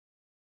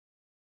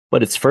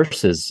But its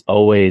first is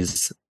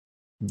always,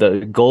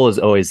 the goal is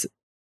always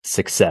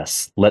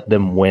success. Let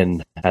them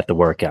win at the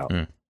workout.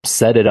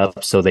 Set it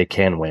up so they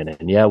can win.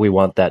 And yeah, we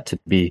want that to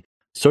be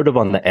sort of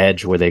on the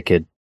edge where they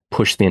could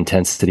push the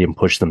intensity and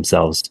push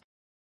themselves.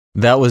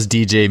 That was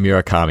DJ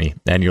Murakami,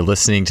 and you're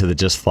listening to the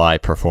Just Fly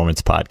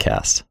Performance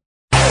Podcast.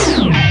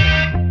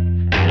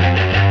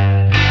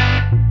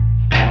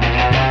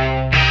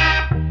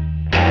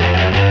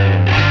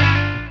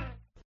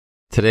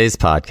 Today's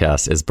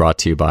podcast is brought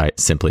to you by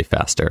Simply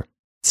Faster.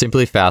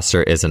 Simply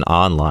Faster is an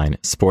online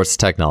sports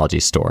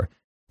technology store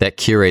that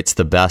curates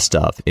the best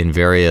of in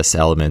various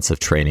elements of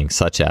training,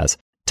 such as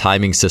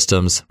timing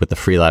systems with the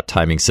Freelap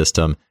timing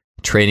system,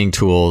 training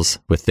tools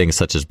with things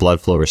such as blood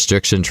flow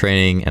restriction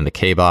training and the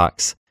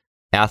K-Box,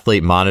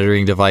 athlete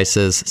monitoring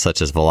devices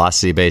such as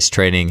velocity-based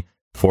training,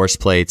 force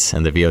plates,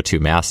 and the VO2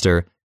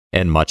 Master,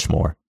 and much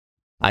more.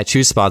 I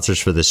choose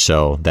sponsors for this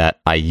show that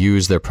I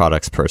use their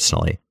products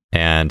personally.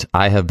 And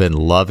I have been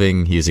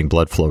loving using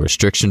blood flow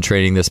restriction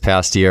training this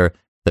past year.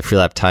 The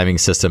Freelap timing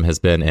system has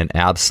been an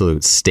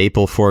absolute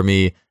staple for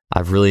me.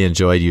 I've really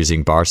enjoyed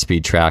using bar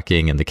speed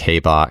tracking and the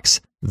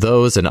K-Box.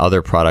 Those and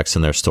other products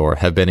in their store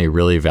have been a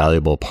really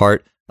valuable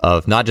part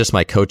of not just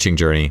my coaching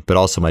journey, but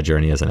also my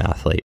journey as an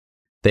athlete.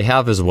 They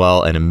have as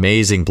well an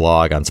amazing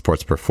blog on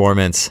sports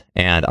performance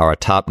and are a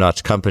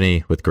top-notch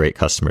company with great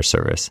customer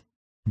service.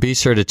 Be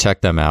sure to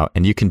check them out,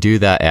 and you can do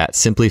that at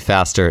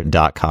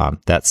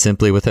simplyfaster.com. That's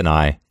simply with an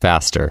I,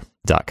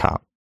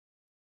 faster.com.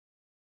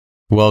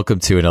 Welcome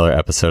to another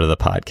episode of the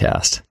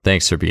podcast.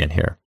 Thanks for being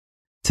here.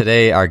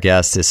 Today, our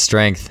guest is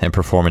strength and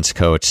performance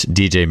coach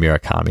DJ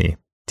Murakami.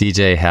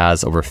 DJ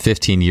has over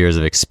 15 years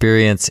of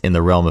experience in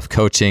the realm of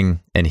coaching,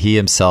 and he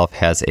himself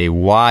has a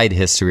wide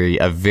history,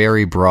 a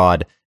very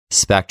broad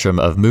spectrum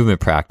of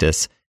movement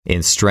practice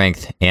in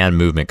strength and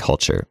movement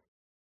culture.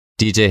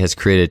 DJ has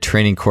created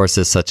training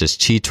courses such as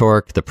Chi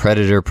Torque, the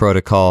Predator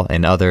Protocol,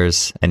 and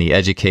others, and he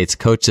educates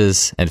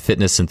coaches and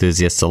fitness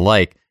enthusiasts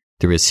alike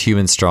through his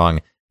Human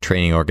Strong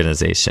training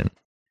organization.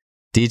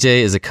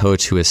 DJ is a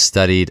coach who has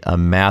studied a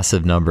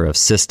massive number of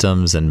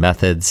systems and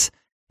methods,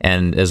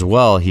 and as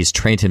well, he's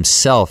trained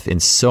himself in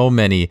so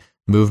many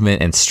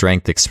movement and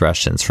strength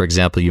expressions. For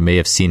example, you may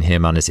have seen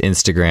him on his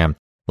Instagram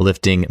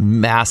lifting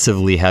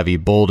massively heavy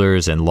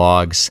boulders and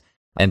logs.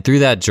 And through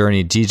that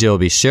journey, DJ will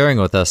be sharing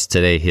with us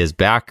today his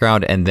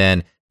background and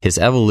then his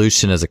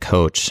evolution as a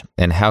coach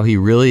and how he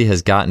really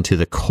has gotten to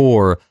the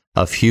core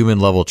of human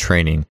level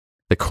training,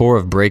 the core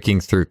of breaking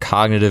through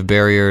cognitive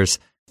barriers,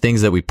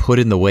 things that we put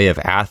in the way of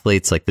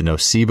athletes like the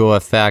nocebo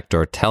effect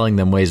or telling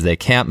them ways they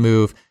can't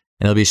move.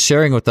 And he'll be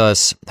sharing with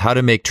us how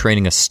to make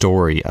training a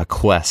story, a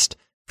quest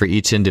for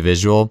each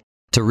individual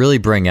to really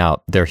bring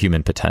out their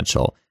human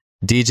potential.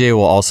 DJ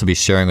will also be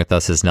sharing with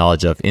us his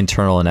knowledge of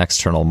internal and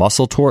external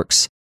muscle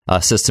torques, a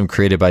system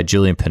created by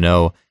Julian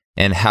Pineau,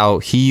 and how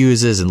he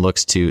uses and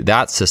looks to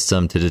that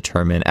system to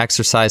determine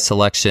exercise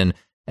selection,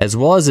 as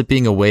well as it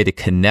being a way to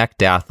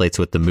connect athletes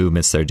with the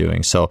movements they're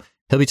doing. So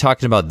he'll be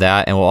talking about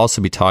that, and we'll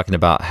also be talking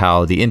about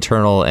how the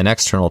internal and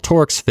external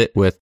torques fit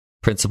with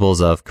principles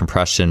of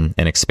compression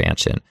and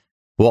expansion.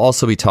 We'll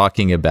also be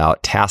talking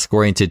about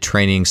task-oriented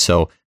training,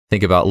 so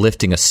think about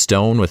lifting a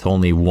stone with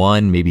only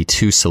one, maybe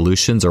two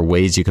solutions or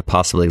ways you could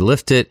possibly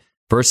lift it,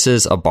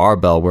 versus a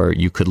barbell where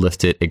you could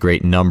lift it a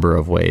great number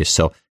of ways.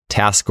 So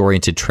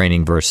task-oriented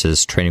training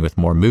versus training with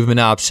more movement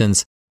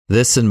options,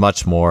 this and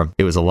much more.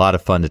 It was a lot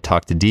of fun to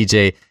talk to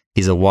DJ.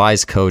 He's a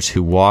wise coach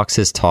who walks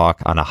his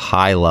talk on a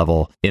high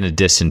level in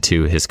addition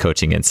to his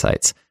coaching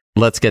insights.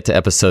 Let's get to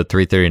episode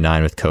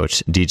 339 with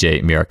Coach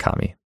DJ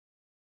Murakami.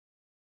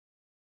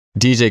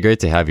 DJ,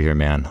 great to have you here,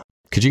 man.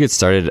 Could you get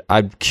started?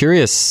 I'm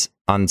curious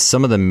on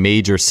some of the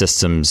major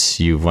systems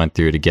you've went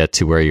through to get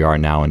to where you are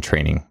now in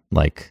training.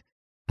 Like,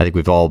 I think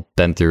we've all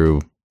been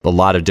through a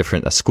lot of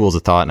different schools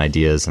of thought and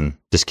ideas, and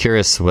just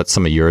curious what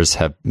some of yours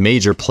have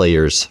major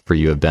players for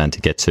you have been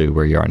to get to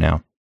where you are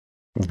now.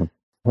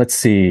 Let's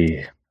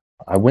see.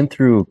 I went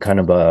through kind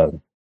of a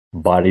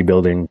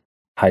bodybuilding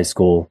high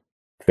school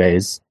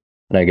phase,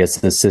 and I guess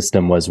the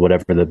system was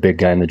whatever the big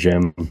guy in the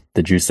gym,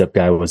 the juice up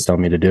guy, was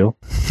telling me to do.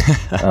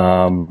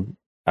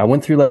 I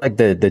went through like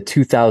the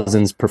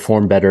 2000s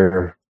perform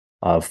better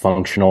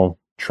functional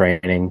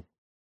training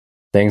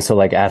things, so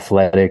like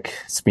athletic,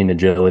 speed, and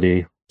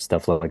agility,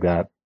 stuff like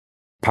that.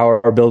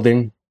 Power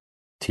building,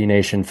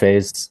 T-Nation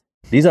phase.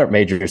 These aren't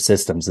major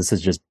systems. This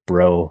is just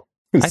bro.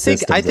 I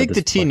think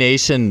the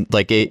T-Nation,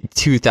 like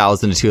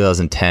 2000 to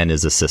 2010,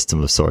 is a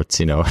system of sorts,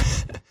 you know.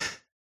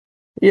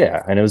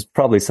 Yeah, and it was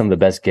probably some of the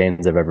best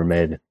gains I've ever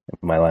made in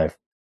my life.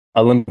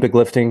 Olympic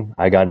lifting,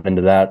 I got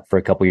into that for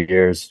a couple of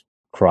years.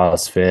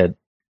 CrossFit,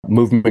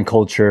 movement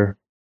culture.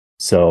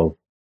 So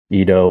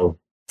Edo,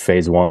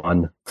 phase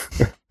 1,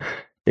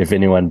 if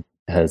anyone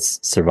has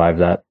survived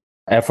that.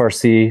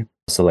 FRC,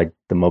 so like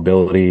the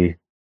mobility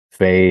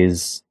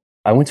phase.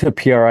 I went to a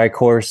PRI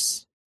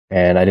course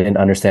and I didn't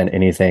understand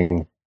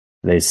anything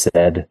they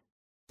said,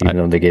 even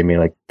though they gave me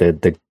like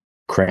the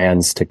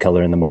crayons to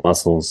color in the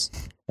muscles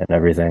and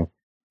everything.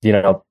 You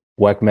know,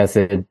 WEC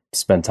method,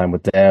 spent time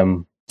with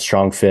them.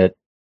 Strong Fit,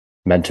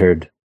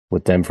 mentored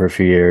with them for a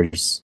few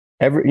years.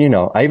 I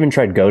even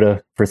tried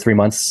Goda for 3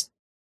 months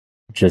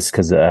just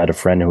because I had a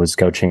friend who was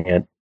coaching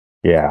it.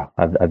 Yeah,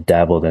 I've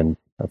dabbled in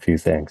a few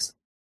things.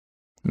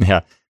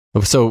 Yeah.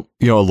 So,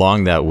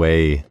 along that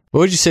way, what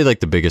would you say like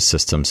the biggest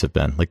systems have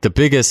been? Like the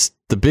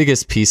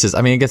biggest pieces?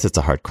 I mean, I guess it's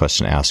a hard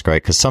question to ask,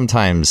 right? Because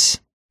sometimes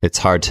it's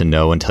hard to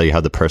know until you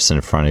have the person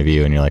in front of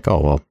you and you're like,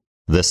 oh, well,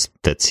 this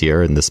fits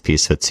here and this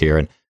piece fits here.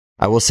 And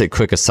I will say,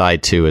 quick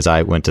aside too, as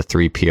I went to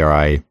 3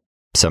 PRI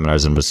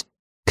seminars and was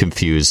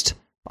confused.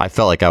 I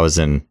felt like I was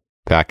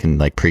back in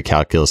like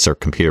pre-calculus or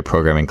computer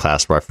programming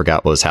class where I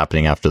forgot what was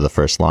happening after the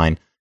first line.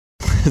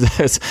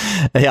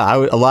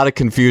 A lot of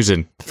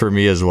confusion for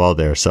me as well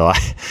there. So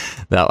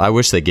I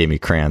wish they gave me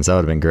crayons. That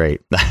would have been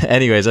great.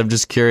 Anyways, I'm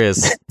just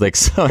curious. Like,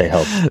 so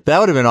that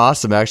would have been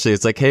awesome. Actually,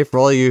 it's like, hey, for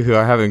all of you who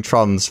are having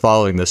problems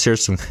following this,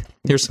 here's some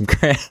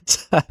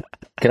crayons.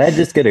 Can I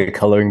just get a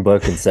coloring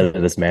book instead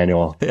of this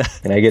manual? Yeah.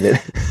 Can I get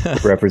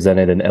it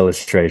represented in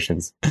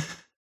illustrations?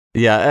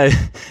 Yeah.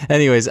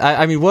 Anyways,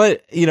 I mean,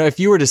 what, if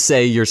you were to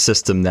say your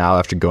system now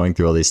after going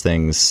through all these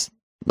things,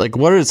 like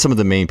what are some of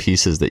the main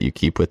pieces that you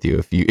keep with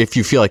you if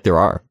you feel like there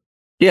are?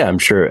 Yeah, I'm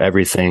sure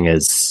everything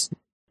is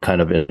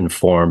kind of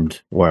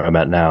informed where I'm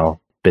at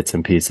now, bits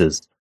and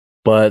pieces.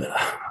 But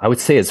I would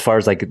say as far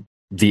as like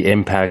the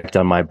impact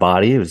on my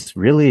body, it was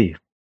really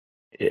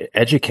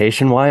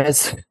education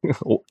wise.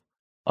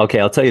 Okay,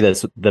 I'll tell you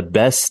this. The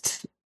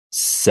best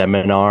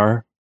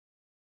seminar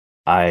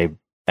I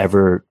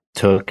ever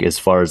took as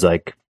far as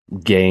like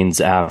gains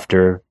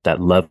after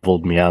that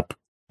leveled me up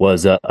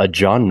was a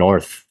John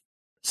North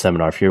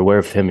seminar. If you're aware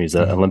of him, he's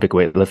an Olympic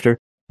weightlifter.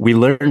 We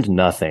learned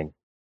nothing.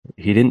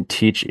 He didn't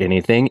teach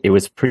anything. It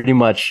was pretty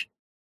much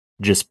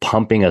just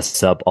pumping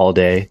us up all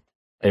day.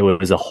 It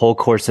was a whole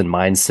course in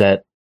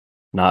mindset,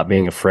 not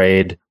being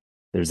afraid.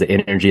 There's the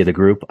energy of the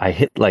group. I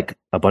hit like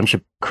a bunch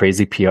of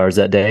crazy PRs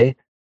that day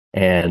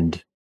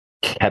and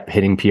kept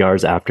hitting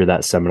PRs after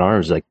that seminar. It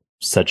was like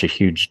such a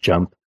huge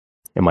jump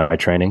in my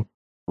training.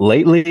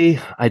 Lately,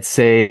 I'd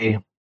say,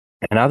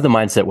 and I have the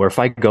mindset where if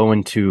I go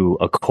into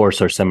a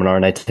course or seminar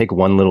and I take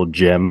one little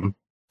gem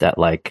that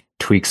like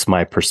tweaks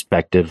my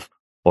perspective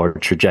or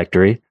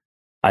trajectory,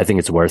 I think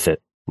it's worth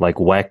it. Like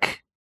WEC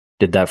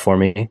did that for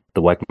me,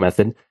 the WEC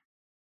method.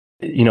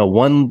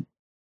 One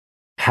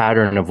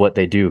pattern of what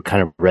they do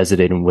kind of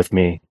resonated with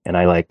me, and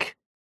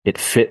it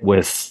fit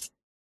with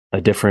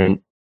a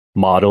different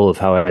model of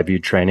how I view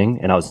training.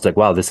 And I was like,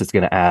 wow, this is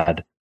going to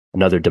add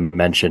another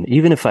dimension.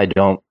 Even if I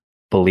don't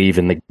believe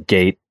in the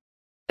gait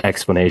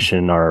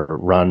explanation or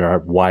run or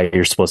why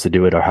you're supposed to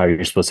do it or how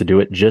you're supposed to do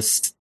it,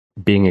 just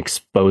being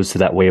exposed to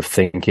that way of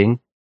thinking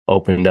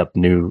opened up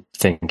new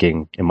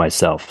thinking in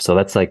myself. So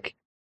that's like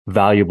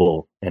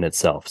valuable in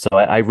itself. So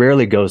I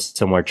rarely go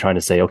somewhere trying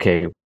to say,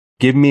 okay,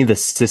 give me the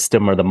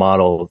system or the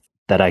model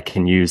that I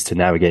can use to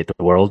navigate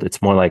the world.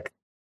 It's more like,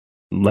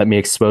 let me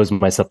expose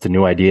myself to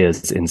new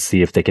ideas and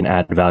see if they can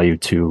add value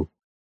to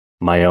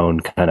my own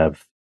kind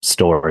of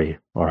story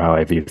or how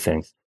I view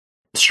things.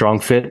 Strong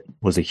Fit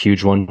was a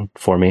huge one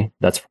for me.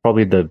 That's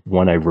probably the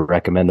one I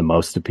recommend the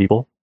most to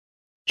people,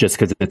 just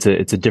because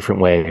it's a different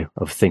way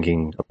of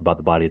thinking about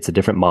the body. It's a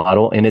different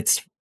model and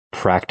it's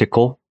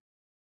practical.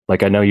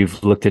 Like I know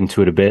you've looked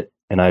into it a bit,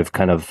 and I've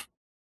kind of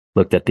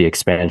looked at the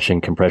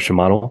expansion compression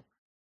model.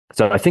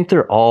 So I think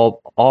they're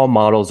all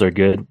models are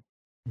good.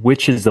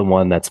 Which is the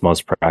one that's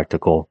most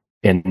practical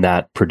and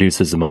that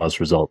produces the most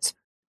results?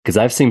 Because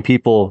I've seen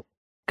people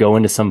go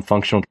into some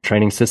functional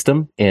training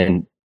system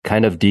and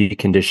kind of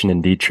decondition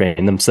and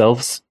detrain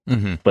themselves,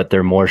 but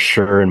they're more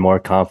sure and more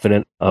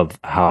confident of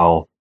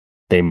how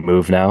they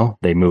move now.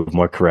 They move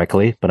more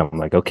correctly. But I'm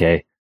like,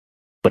 okay,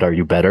 but are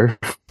you better?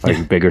 Are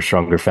you bigger,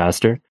 stronger,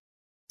 faster?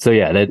 So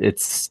yeah,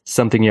 it's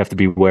something you have to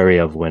be wary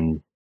of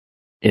when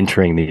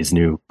entering these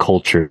new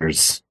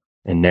cultures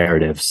and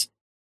narratives,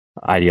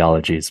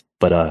 ideologies.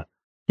 But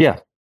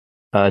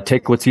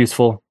take what's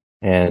useful.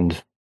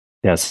 And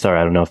yeah, sorry,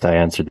 I don't know if I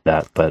answered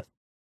that, but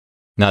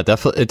no,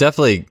 it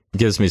definitely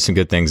gives me some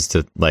good things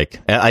to like.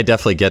 I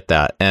definitely get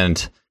that.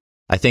 And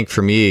I think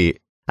for me,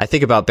 I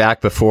think about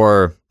back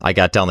before I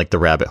got down like the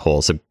rabbit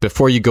hole. So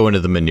before you go into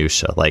the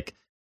minutia, like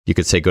you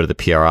could say go to the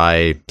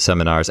PRI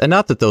seminars, and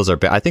not that those are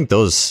bad. I think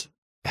those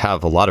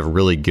have a lot of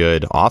really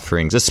good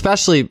offerings,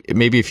 especially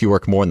maybe if you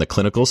work more in the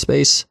clinical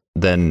space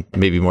than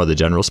maybe more the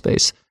general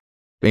space.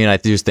 I mean, I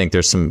do think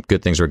there's some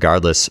good things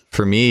regardless.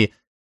 For me,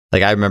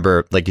 like I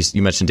remember, like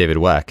you mentioned David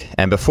Weck,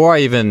 and before I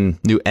even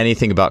knew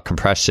anything about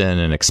compression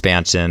and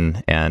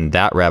expansion and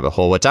that rabbit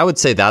hole, which I would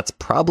say that's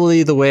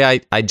probably the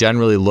way I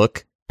generally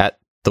look at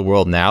the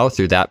world now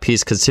through that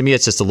piece, because to me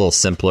it's just a little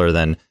simpler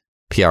than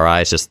PRI.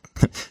 It's just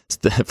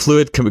the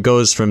fluid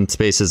goes from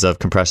spaces of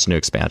compression to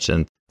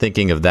expansion,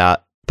 thinking of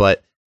that.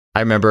 But I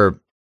remember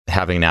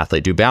having an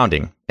athlete do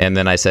bounding, and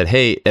then I said,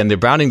 hey, and the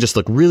bounding just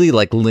looked really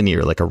like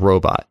linear, like a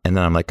robot. And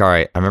then I'm like, all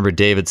right, I remember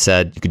David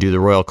said you could do the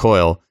Royal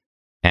Coil,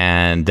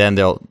 and then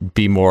they'll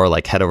be more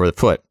like head over the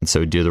foot. And so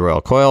we do the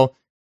Royal Coil,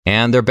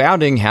 And their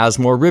bounding has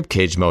more rib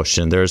cage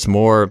motion. There's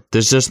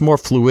just more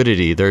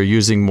fluidity. They're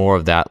using more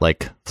of that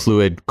like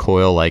fluid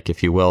coil, like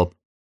if you will,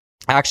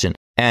 action.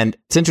 And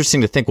it's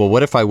interesting to think, well,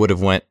 what if I would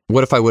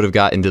have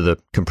got into the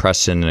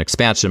compression and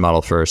expansion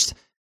model first?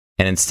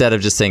 And instead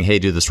of just saying, hey,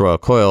 do this royal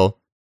coil,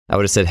 I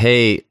would have said,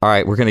 hey, all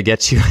right, we're going to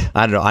get you,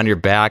 I don't know, on your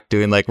back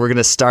doing like, we're going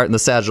to start in the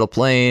sagittal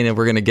plane and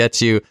we're going to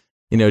get you,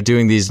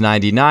 doing these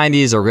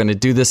 90-90s, or we're going to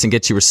do this and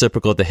get you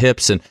reciprocal at the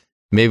hips. And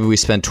maybe we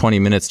spend 20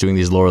 minutes doing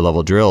these lower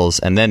level drills,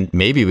 and then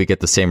maybe we get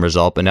the same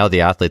result. But now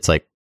the athlete's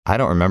like, I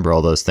don't remember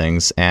all those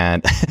things.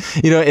 And,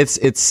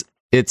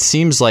 it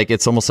seems like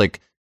it's almost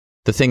like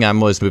the thing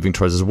I'm always moving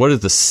towards is what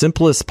is the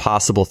simplest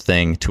possible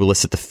thing to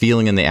elicit the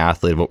feeling in the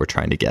athlete of what we're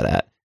trying to get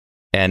at.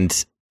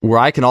 And where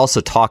I can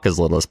also talk as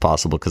little as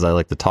possible, because I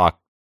like to talk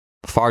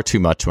far too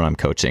much when I'm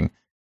coaching.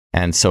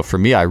 And so for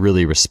me, I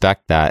really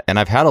respect that. And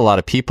I've had a lot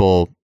of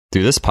people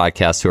through this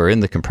podcast who are in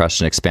the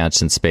compression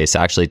expansion space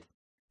actually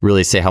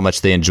really say how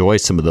much they enjoy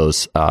some of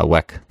those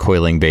WEC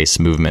coiling based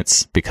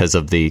movements because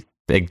of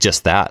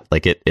just that,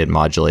 like it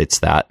modulates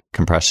that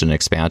compression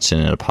expansion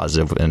in a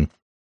positive and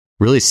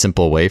really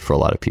simple way for a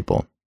lot of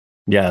people.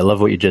 Yeah, I love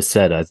what you just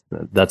said.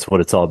 That's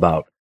what it's all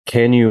about.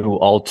 Can you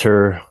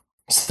alter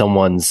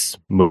someone's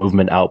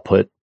movement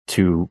output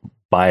to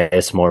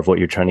bias more of what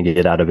you're trying to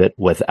get out of it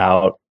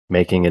without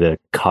making it a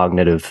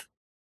cognitive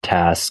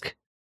task,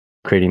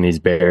 creating these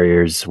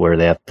barriers where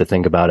they have to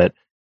think about it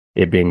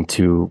being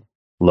too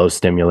low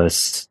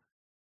stimulus.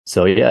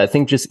 So yeah, I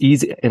think just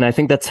easy. And I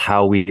think that's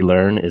how we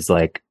learn is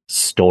like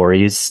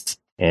stories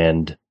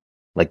and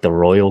like the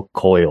royal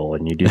coil,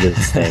 and you do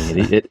this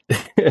thing.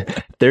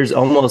 There's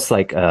almost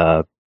like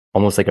a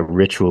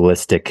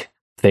ritualistic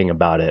thing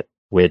about it,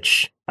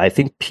 which I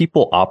think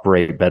people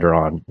operate better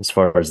on as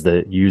far as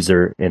the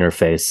user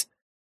interface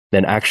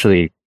than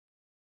actually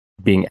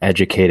being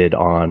educated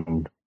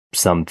on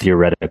some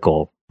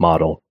theoretical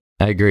model.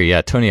 I agree.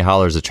 Yeah. Tony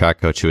Holler's a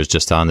track coach who was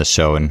just on the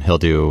show, and he'll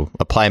do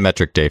a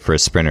plyometric day for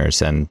his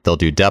sprinters, and they'll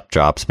do depth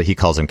drops, but he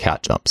calls them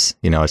cat jumps.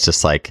 It's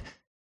just like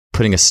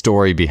putting a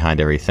story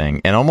behind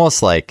everything, and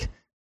almost like,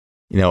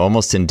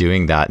 almost in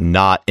doing that,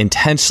 not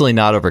intentionally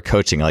not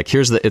overcoaching. Like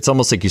it's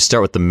almost like you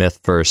start with the myth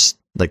first,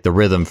 like the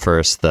rhythm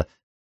first, the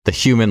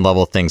human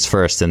level things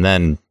first, and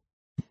then,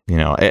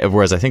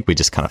 whereas I think we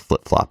just kind of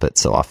flip flop it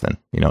so often,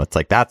 it's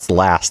like that's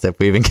last if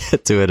we even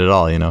get to it at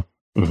all,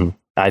 Mm-hmm.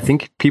 I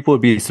think people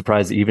would be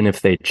surprised even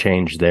if they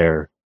change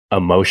their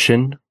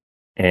emotion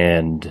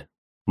and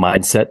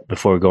mindset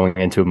before going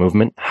into a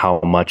movement,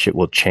 how much it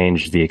will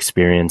change the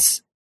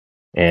experience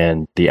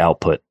and the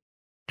output,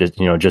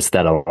 just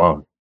that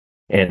alone.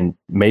 And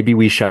maybe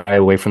we shy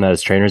away from that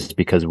as trainers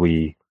because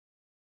we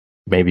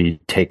maybe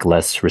take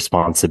less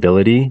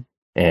responsibility,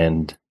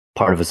 and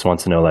part of us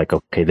wants to know like,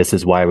 okay, this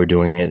is why we're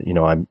doing it.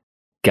 I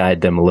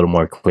guide them a little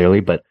more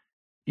clearly, but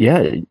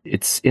yeah,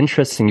 it's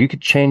interesting. You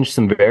could change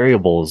some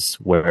variables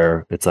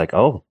where it's like,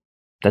 oh,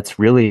 that's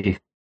really,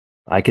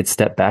 I could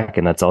step back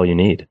and that's all you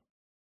need.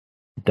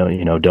 Don't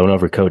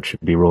overcoach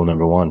would be rule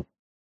number one.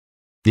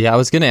 Yeah, I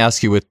was going to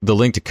ask you with the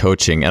link to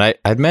coaching, and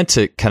I'd meant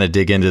to kind of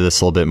dig into this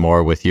a little bit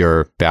more with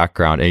your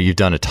background, and you've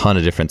done a ton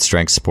of different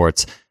strength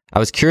sports. I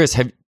was curious,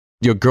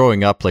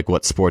 growing up, like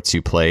what sports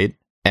you played,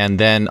 and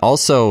then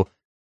also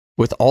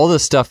with all the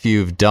stuff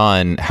you've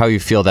done, how you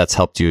feel that's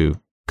helped you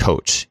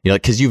coach,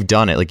 because you've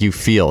done it, like you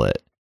feel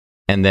it.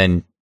 And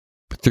then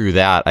through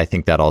that, I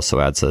think that also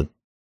adds an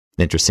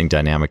interesting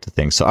dynamic to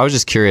things. So I was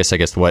just curious, I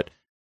guess, what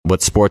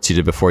sports you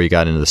did before you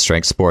got into the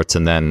strength sports.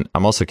 And then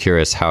I'm also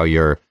curious how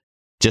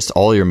just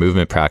all your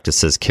movement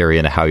practices carry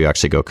into how you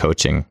actually go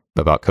coaching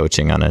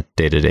on a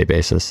day-to-day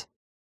basis.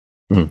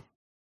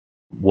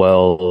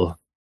 Well,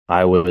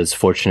 I was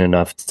fortunate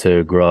enough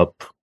to grow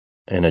up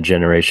in a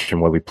generation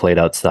where we played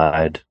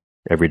outside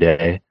every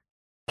day.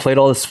 Played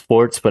all the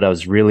sports, but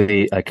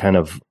I kind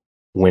of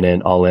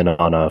went all in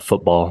on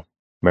football,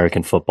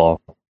 American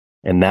football.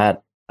 And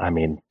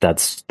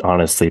that's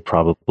honestly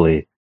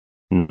probably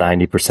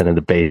 90% of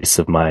the base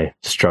of my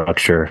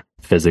structure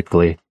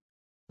physically.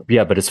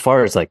 Yeah, but as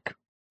far as like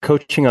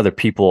coaching other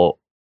people,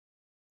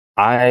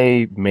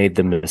 I made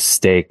the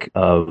mistake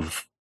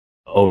of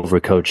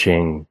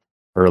overcoaching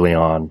early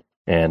on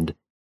and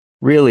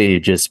really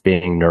just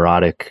being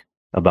neurotic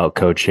about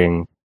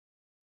coaching.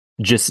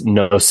 Just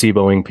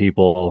noceboing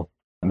people,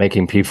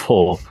 making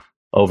people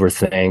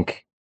overthink,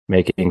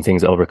 making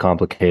things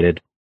overcomplicated,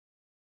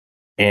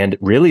 and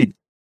really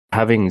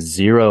having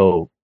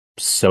zero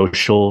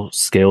social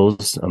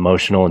skills,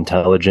 emotional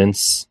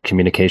intelligence,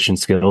 communication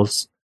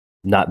skills,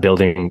 not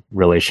building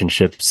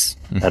relationships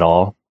at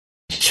all,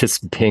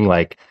 just being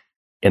like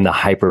in the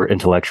hyper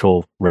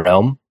intellectual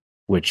realm,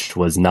 which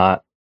was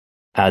not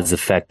as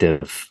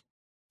effective.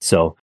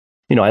 So,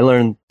 I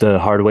learned the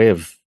hard way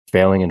of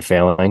failing,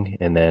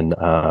 and then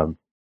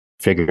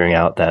figuring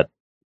out that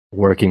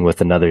working with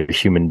another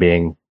human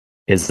being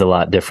is a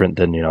lot different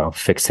than,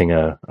 fixing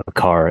a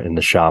car in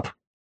the shop.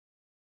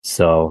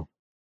 So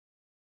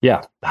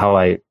yeah, how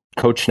I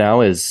coach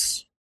now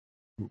is,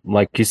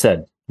 like you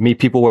said, meet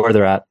people where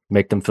they're at,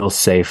 make them feel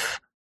safe,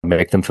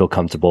 make them feel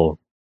comfortable,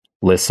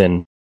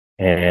 listen,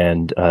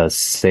 and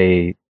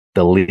create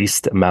the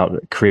least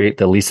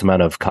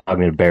amount of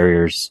cognitive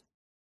barriers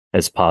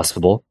as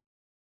possible,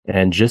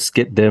 and just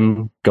get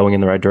them going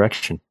in the right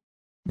direction.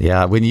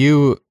 Yeah. When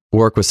you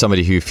work with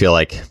somebody who you feel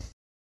like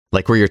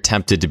where you're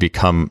tempted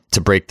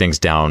to break things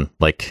down,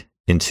 like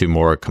into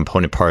more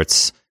component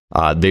parts,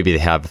 maybe they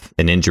have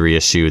an injury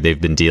issue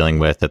they've been dealing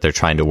with that they're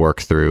trying to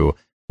work through.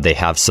 They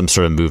have some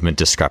sort of movement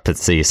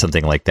discrepancy,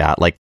 something like that.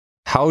 Like,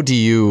 how do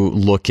you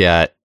look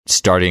at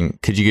starting?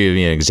 Could you give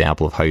me an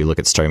example of how you look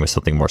at starting with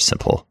something more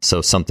simple?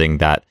 So something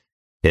that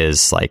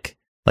is like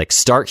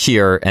start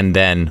here and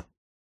then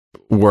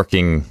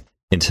working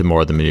into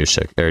more of the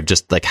minutia, or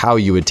just like how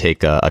you would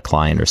take a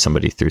client or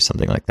somebody through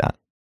something like that.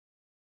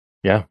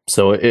 Yeah.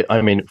 So,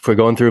 if we're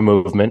going through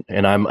movement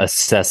and I'm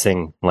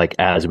assessing like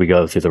as we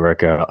go through the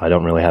workout, I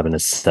don't really have an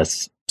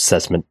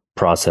assessment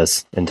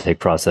process, intake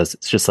process.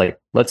 It's just like,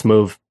 let's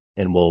move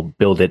and we'll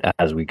build it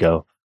as we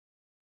go.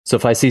 So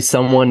if I see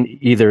someone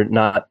either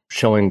not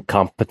showing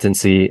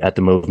competency at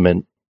the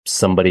movement,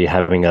 somebody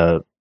having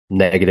a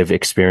negative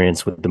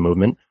experience with the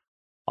movement,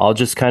 I'll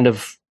just kind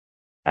of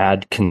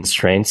add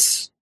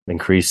constraints,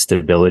 increase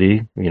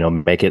stability,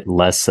 make it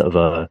less of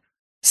a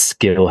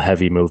skill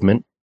heavy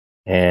movement,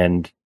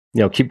 and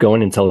keep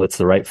going until it's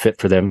the right fit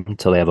for them,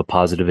 until they have a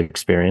positive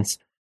experience.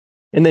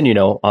 And then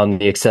on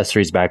the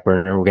accessories back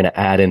burner, we're going to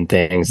add in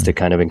things to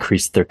kind of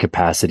increase their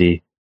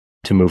capacity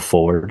to move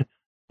forward.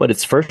 But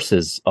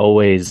the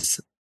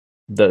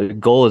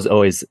goal is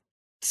always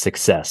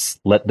success.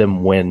 Let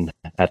them win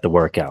at the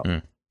workout.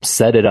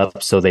 Set it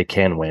up so they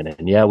can win.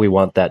 And yeah, we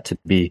want that to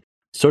be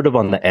sort of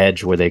on the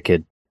edge where they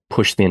could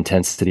push the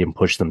intensity and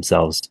push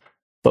themselves,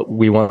 but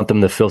we want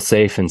them to feel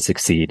safe and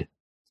succeed.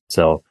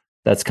 So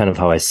that's kind of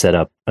how I set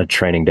up a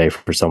training day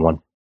for someone.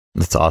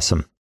 That's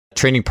awesome. A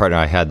training partner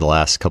I had the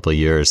last couple of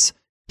years,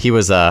 he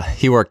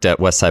worked at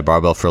Westside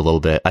Barbell for a little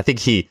bit. I think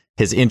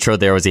his intro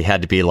there was he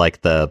had to be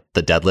like the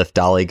deadlift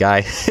dolly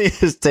guy. He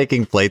was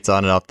taking plates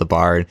on and off the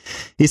bar. And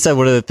he said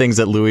one of the things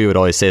that Louis would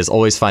always say is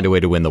always find a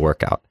way to win the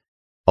workout.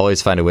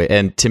 Always find a way.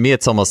 And to me,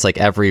 it's almost like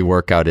every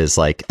workout is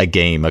like a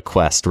game, a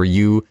quest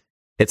where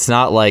it's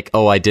not like,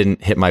 oh, I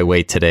didn't hit my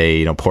weight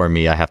today, poor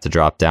me, I have to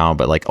drop down,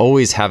 but like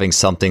always having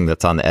something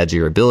that's on the edge of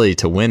your ability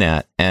to win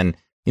at. And,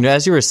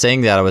 as you were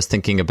saying that, I was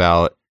thinking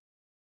about,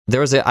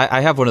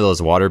 I have one of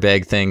those water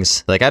bag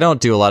things. Like, I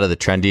don't do a lot of the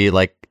trendy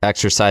like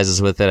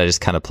exercises with it. I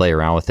just kind of play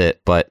around with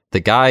it. But the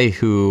guy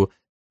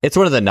it's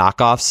one of the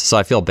knockoffs, so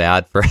I feel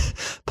bad for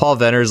Paul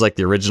Venner's like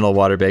the original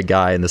water bag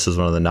guy, and this is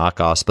one of the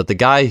knockoffs. But the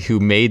guy who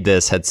made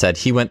this had said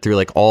he went through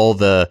like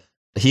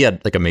he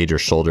had like a major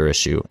shoulder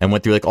issue and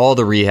went through like all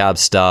the rehab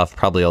stuff,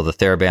 probably all the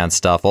TheraBand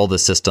stuff, all the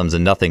systems,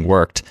 and nothing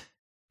worked.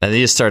 And they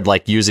just started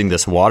like using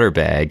this water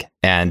bag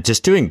and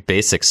just doing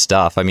basic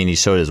stuff. I mean, he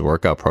showed his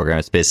workout program.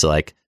 It's basically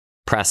like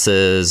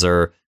presses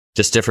or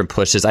just different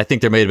pushes. I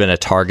think there may have been a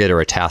target or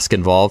a task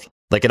involved.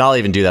 Like, and I'll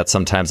even do that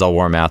sometimes. I'll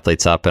warm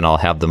athletes up and I'll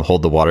have them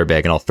hold the water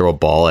bag and I'll throw a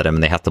ball at them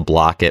and they have to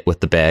block it with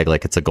the bag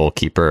like it's a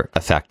goalkeeper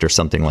effect or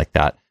something like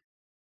that.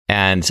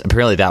 And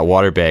apparently that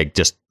water bag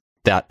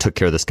that took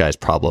care of this guy's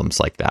problems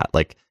like that.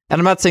 Like, and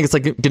I'm not saying it's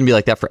like going to be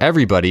like that for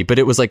everybody, but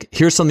it was like,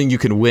 here's something you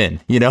can win,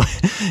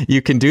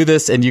 you can do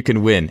this and you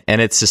can win. And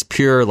it's just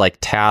pure like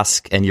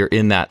task. And you're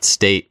in that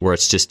state where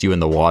it's just you in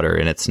the water.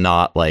 And it's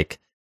not like,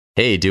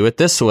 hey, do it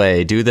this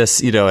way, do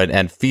this,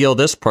 and feel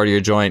this part of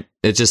your joint.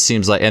 It just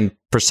seems like, and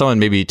for someone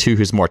maybe too,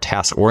 who's more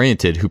task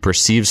oriented, who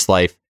perceives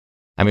life,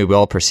 I mean, we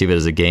all perceive it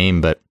as a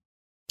game, but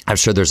I'm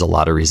sure there's a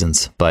lot of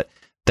reasons. But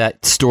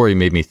that story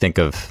made me think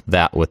of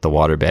that with the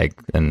water bag.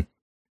 And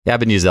yeah, I've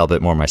been using that a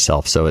bit more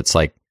myself. So it's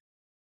like,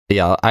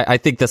 yeah, I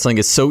think that's something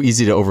that's so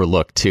easy to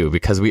overlook too,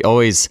 because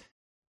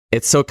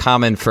it's so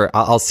common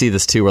I'll see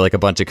this too, where like a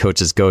bunch of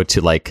coaches go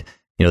to like,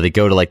 they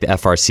go to like the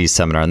FRC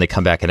seminar and they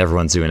come back and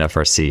everyone's doing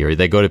FRC, or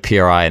they go to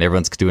PRI and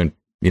everyone's doing,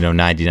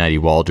 90-90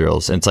 wall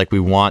drills. And it's like, we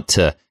want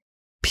to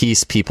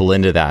piece people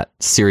into that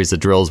series of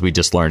drills we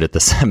just learned at the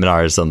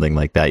seminar or something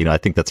like that. I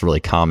think that's really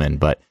common,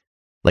 but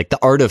like the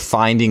art of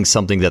finding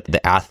something that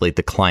the athlete,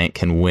 the client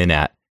can win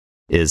at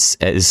is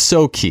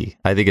so key.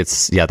 I think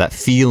it's, that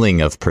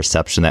feeling of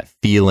perception, that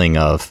feeling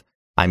of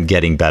I'm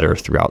getting better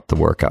throughout the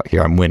workout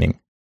here. I'm winning.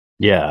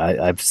 Yeah.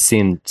 I've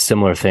seen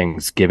similar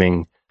things,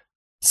 giving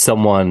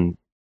someone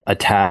a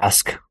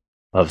task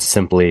of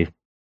simply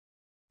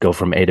go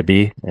from A to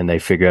B and they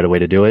figure out a way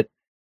to do it.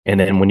 And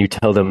then when you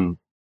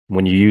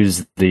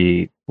use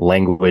the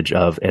language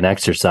of an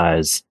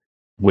exercise,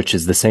 which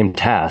is the same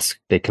task,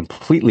 they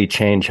completely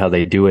change how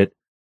they do it.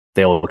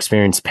 They'll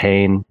experience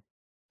pain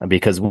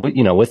because,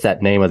 with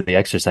that name of the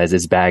exercise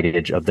is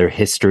baggage of their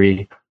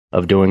history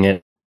of doing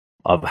it,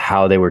 of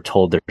how they were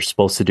told they're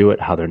supposed to do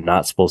it, how they're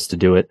not supposed to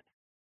do it.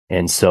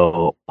 And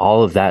so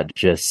all of that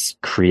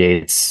just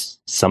creates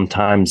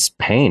sometimes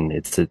pain.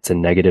 It's a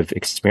negative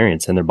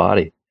experience in their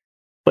body.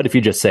 But if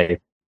you just say,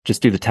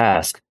 just do the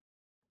task,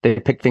 they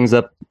pick things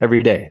up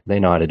every day. They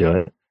know how to do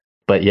it.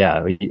 But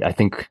yeah, I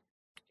think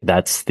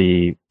that's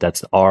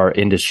our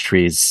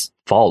industry's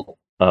fault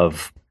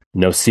of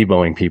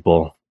noceboing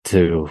people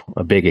to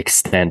a big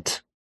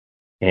extent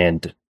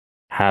and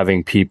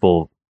having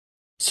people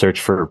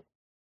search for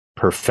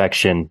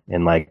perfection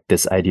and like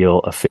this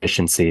ideal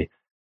efficiency.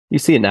 You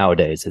see it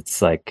nowadays.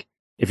 It's like,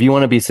 if you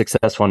want to be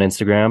successful on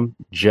Instagram,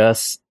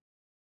 just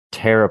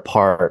tear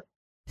apart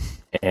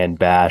and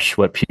bash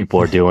what people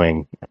are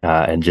doing,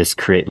 and just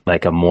create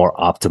like a more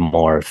optimal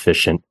or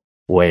efficient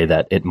way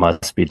that it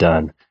must be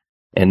done.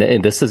 And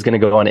this is going to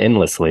go on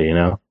endlessly, you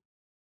know?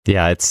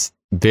 Yeah, it's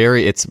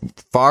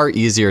far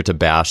easier to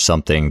bash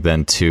something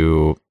than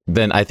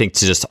I think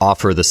to just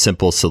offer the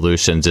simple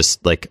solution,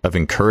 just like of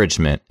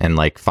encouragement and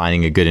like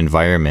finding a good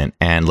environment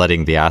and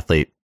letting the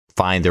athlete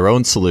find their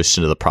own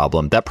solution to the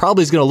problem. That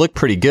probably is going to look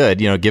pretty good,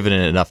 you know, given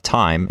it enough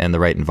time and the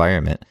right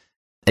environment.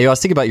 And, you know, I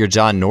was thinking about your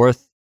John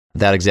North,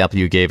 that example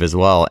you gave as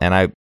well. And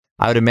I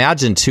would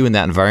imagine too, in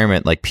that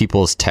environment, like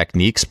people's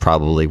techniques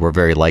probably were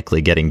very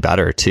likely getting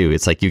better too.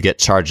 It's like you get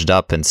charged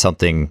up and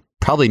something,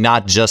 probably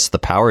not just the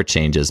power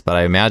changes, but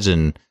I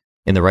imagine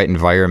in the right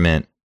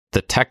environment,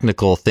 the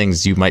technical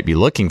things you might be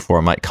looking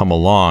for might come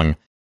along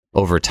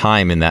over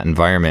time in that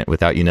environment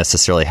without you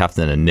necessarily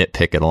having to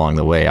nitpick it along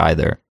the way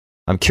either.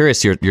 I'm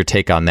curious your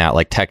take on that,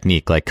 like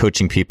technique, like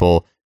coaching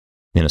people,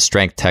 you know,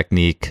 strength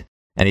technique,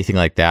 anything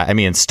like that. I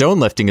mean, and stone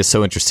lifting is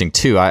so interesting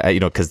too. You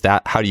know, because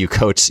how do you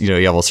coach? You know,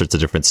 you have all sorts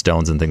of different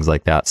stones and things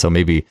like that. So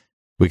maybe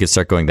we could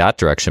start going that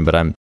direction. But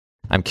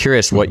I'm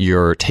curious what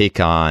your take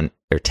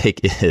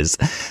is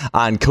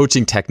on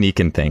coaching technique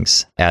and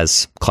things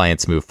as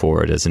clients move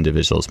forward, as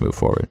individuals move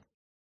forward.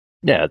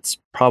 Yeah, it's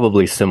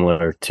probably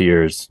similar to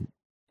yours.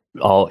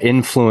 I'll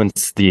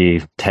influence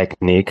the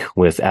technique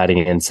with adding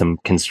in some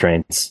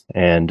constraints.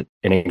 And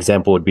an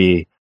example would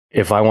be,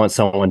 if I want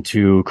someone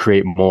to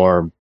create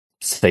more,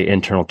 say,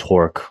 internal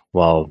torque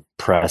while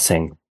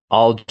pressing,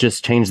 I'll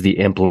just change the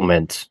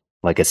implement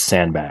like a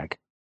sandbag.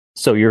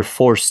 So you're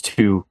forced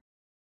to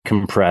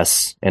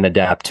compress and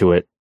adapt to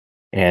it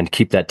and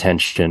keep that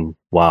tension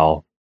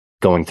while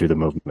going through the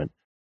movement.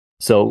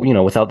 So, you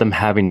know, without them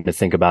having to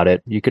think about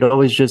it, you could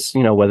always just,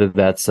 you know, whether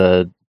that's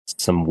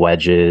some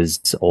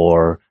wedges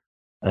or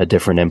a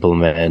different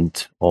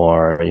implement,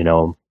 or, you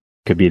know,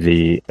 could be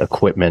the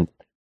equipment,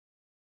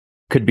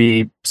 could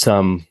be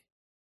some,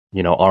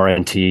 you know,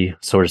 RNT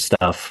sort of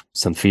stuff,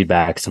 some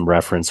feedback, some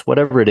reference,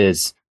 whatever it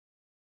is,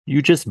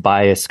 you just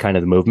bias kind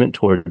of the movement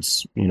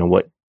towards, you know,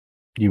 what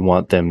you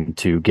want them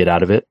to get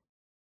out of it.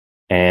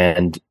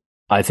 And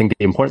I think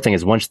the important thing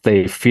is, once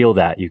they feel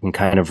that, you can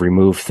kind of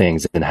remove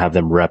things and have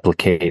them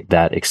replicate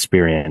that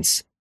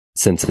experience,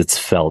 since it's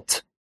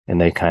felt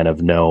and they kind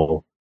of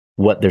know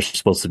what they're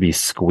supposed to be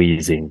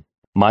squeezing.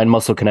 Mind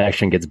muscle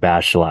connection gets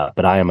bashed a lot,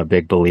 but I am a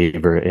big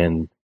believer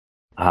in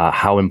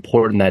how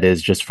important that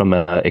is, just from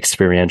an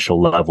experiential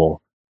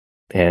level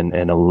and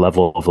a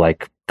level of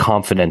like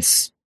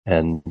confidence,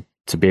 and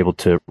to be able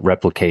to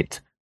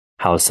replicate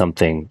how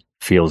something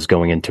feels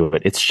going into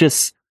it. It's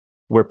just,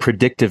 we're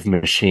predictive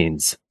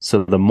machines.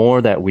 So the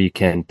more that we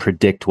can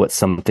predict what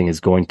something is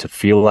going to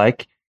feel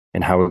like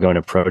and how we're going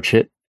to approach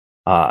it,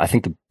 I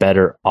think the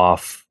better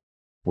off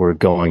we're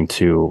going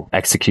to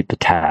execute the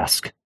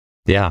task.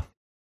 Yeah.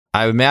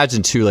 I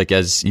imagine too, like,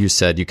 as you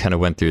said, you kind of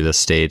went through this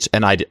stage,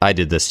 and I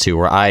did this too,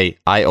 where I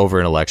over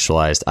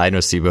intellectualized. I know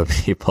SIBO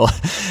people,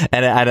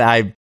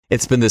 and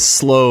it's been this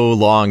slow,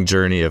 long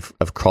journey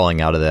of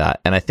crawling out of that.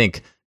 And I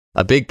think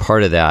a big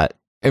part of that,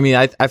 I mean,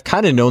 I've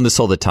kind of known this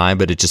all the time,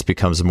 but it just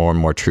becomes more and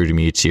more true to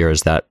me each year,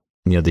 is that,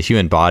 you know, the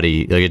human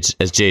body, like,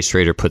 as Jay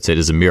Schrader puts it,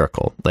 is a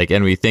miracle. Like,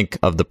 and we think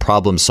of the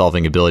problem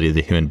solving ability of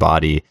the human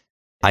body,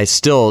 I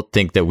still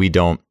think that we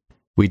don't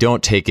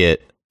take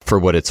it for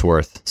what it's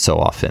worth so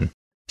often.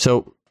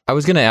 So I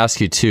was going to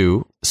ask you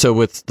too, so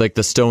with like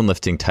the stone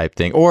lifting type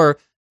thing, or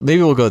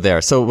maybe we'll go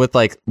there. So with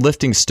like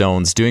lifting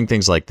stones, doing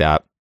things like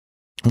that,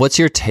 what's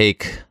your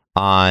take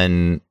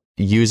on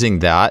using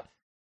that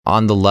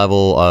on the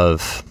level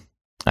of,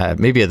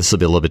 maybe this will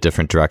be a little bit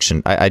different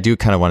direction. I do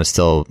kind of want to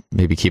still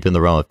maybe keep in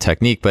the realm of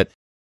technique, but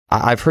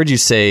I've heard you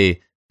say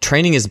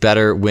training is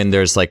better when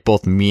there's like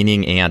both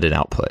meaning and an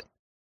output.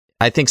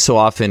 I think so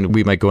often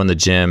we might go in the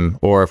gym,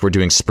 or if we're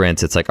doing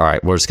sprints, it's like, all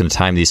right, we're just going to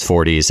time these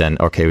 40s, and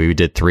okay, we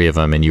did 3 of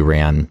them and you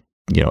ran,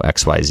 you know,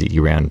 XYZ,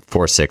 you ran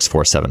 4.6,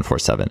 4.7,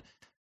 4.7.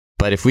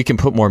 But if we can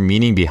put more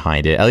meaning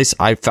behind it, at least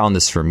I found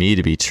this for me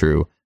to be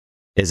true,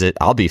 is that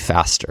I'll be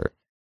faster.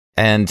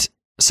 And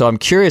so I'm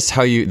curious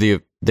how you,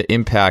 the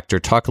impact,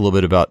 or talk a little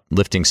bit about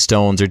lifting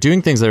stones or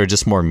doing things that are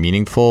just more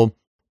meaningful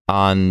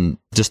on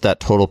just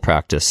that total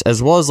practice,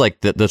 as well as like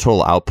the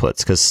total outputs.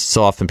 Because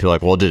so often people are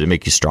like, well, did it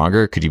make you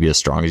stronger? Could you be as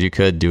strong as you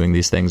could doing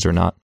these things or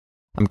not?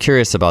 I'm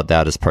curious about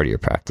that as part of your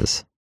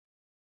practice.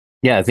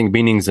 Yeah, I think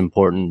meaning is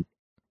important.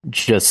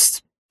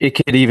 Just, it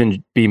could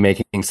even be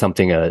making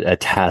something a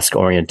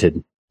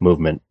task-oriented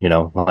movement, you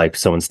know, like,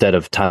 so instead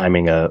of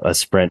timing a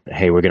sprint,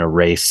 hey, we're going to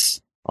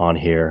race on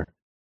here,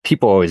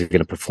 people are always going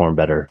to perform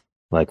better,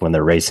 like when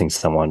they're racing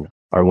someone,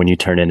 or when you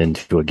turn it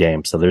into a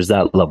game. So there's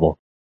that level.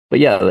 But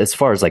yeah, as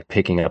far as like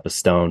picking up a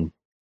stone,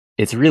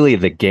 it's really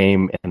the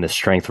game and the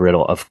strength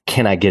riddle of,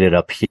 can I get it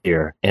up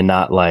here, and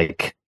not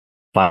like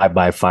 5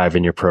 by 5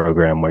 in your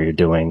program where you're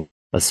doing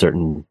a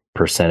certain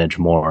percentage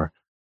more.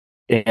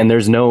 And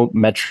there's no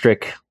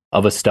metric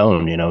of a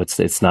stone.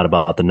 It's not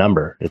about the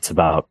number. It's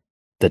about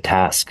the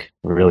task,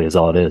 really, is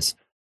all it is.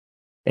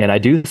 And I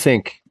do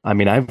think,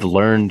 I've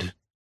learned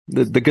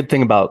the good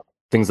thing about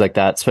things like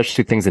that,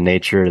 especially things in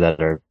nature that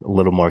are a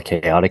little more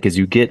chaotic, is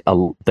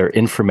they're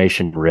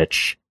information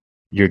rich.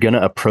 You're going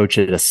to approach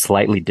it a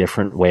slightly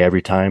different way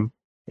every time.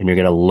 And you're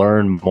going to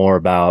learn more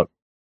about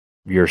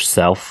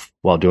yourself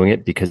while doing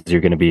it, because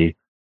you're going to be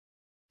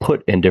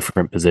put in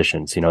different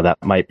positions. That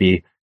might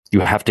be, you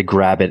have to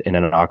grab it in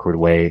an awkward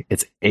way.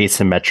 It's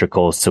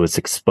asymmetrical, so it's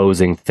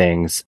exposing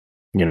things.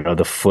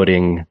 The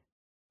footing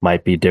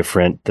might be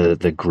different.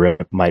 The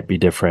grip might be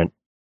different.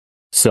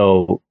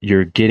 So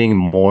you're getting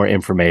more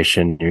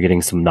information, you're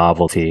getting some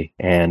novelty,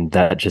 and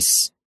that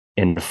just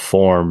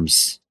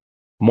informs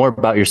more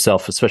about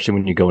yourself, especially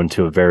when you go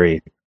into a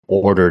very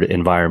ordered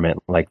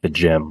environment like the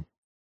gym,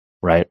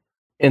 right?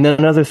 And then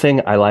another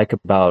thing I like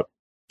about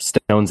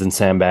stones and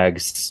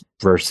sandbags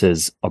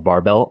versus a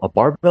barbell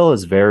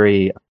is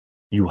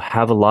you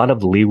have a lot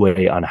of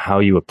leeway on how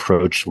you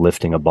approach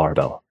lifting a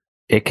barbell.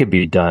 It could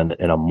be done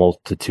in a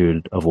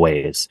multitude of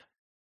ways.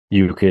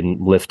 You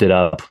can lift it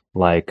up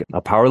like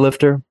a power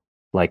lifter,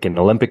 like an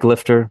Olympic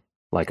lifter,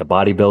 like a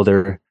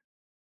bodybuilder,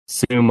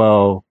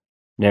 sumo,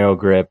 narrow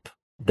grip.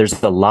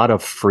 There's a lot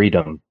of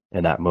freedom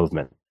in that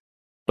movement.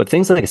 But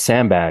things like a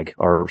sandbag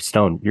or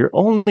stone,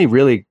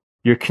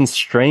 you're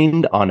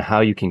constrained on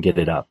how you can get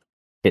it up.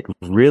 It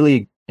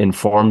really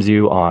informs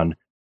you on,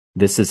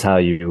 this is how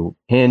you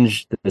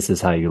hinge, this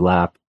is how you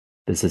lap,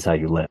 this is how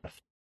you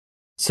lift.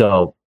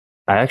 So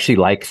I actually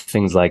like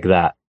things like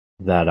that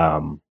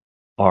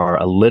are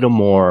a little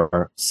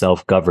more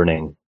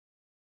self-governing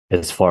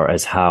as far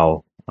as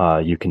how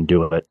you can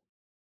do it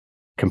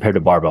compared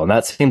to barbell. And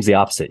that seems the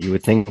opposite. You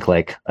would think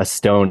like a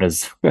stone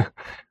is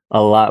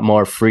a lot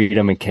more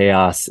freedom and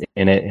chaos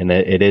in it, and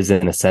it is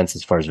in a sense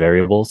as far as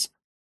variables.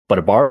 But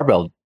a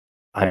barbell,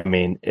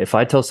 if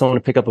I tell someone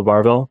to pick up a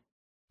barbell,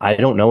 I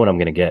don't know what I'm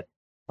going to get.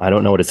 I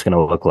don't know what it's going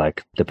to look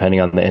like,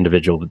 depending on the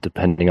individual,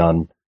 depending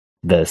on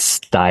the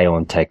style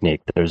and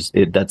technique.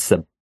 That's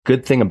the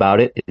good thing about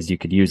it, is you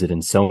could use it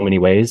in so many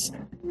ways.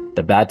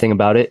 The bad thing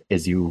about it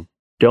is you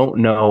don't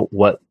know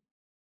what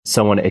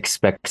someone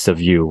expects of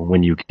you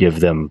when you give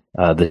them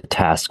the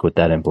task with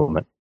that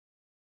implement.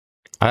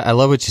 I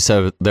love what you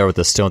said there with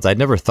the stones. I'd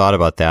never thought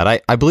about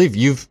that. I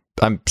believe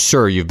I'm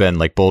sure you've been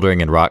like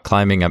bouldering and rock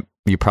climbing.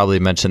 You probably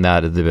mentioned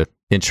that at the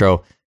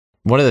intro.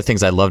 One of the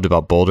things I loved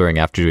about bouldering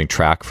after doing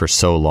track for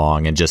so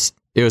long, and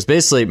it was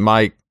basically,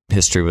 my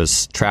history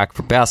was track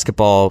for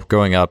basketball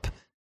growing up,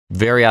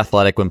 very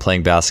athletic when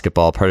playing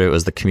basketball. Part of it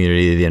was the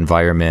community, the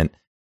environment,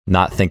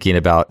 not thinking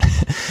about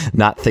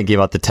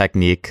the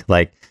technique.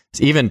 Like,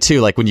 even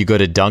too, like when you go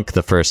to dunk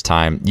the first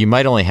time, you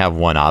might only have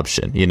one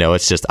option.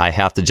 It's just, I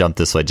have to jump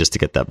this way just to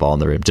get that ball in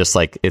the rim. Just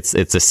like it's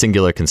a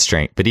singular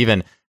constraint. But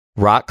even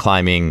rock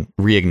climbing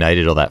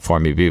reignited all that for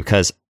me,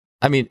 because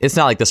it's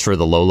not like this for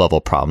the low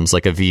level problems,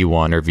 like a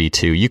V1 or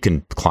V2. You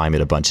can climb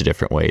it a bunch of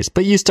different ways,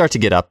 but you start to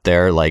get up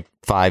there, like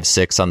 5,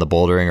 6 on the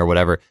bouldering or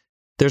whatever.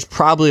 There's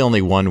probably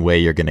only one way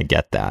you're going to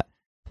get that.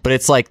 But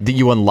it's like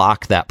you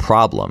unlock that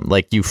problem.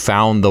 Like, you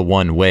found the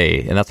one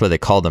way, and that's why they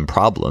call them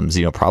problems,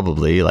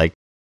 probably. Like,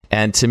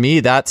 and to me,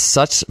 that's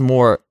such a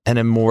more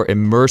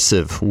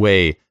immersive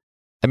way.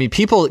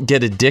 People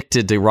get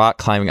addicted to rock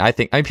climbing. I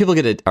think people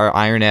are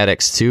iron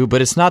addicts too,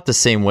 but it's not the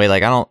same way.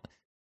 Like, I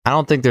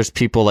don't think there's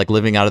people like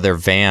living out of their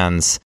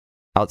vans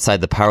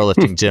outside the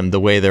powerlifting gym the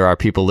way there are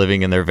people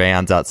living in their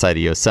vans outside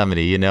of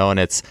Yosemite, and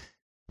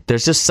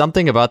there's just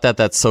something about that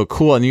that's so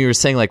cool. And you were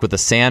saying, like with the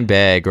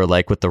sandbag or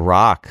like with the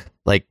rock,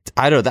 like,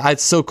 I don't know,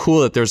 it's so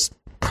cool that there's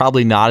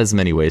probably not as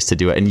many ways to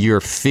do it, and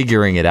you're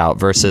figuring it out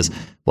versus,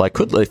 well, I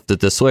could lift it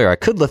this way, or I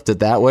could lift it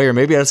that way, or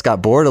maybe I just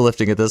got bored of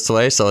lifting it this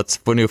way, so it's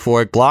a new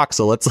forward block,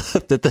 so let's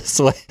lift it this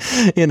way,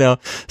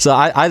 So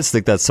I just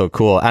think that's so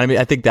cool. And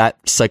I think that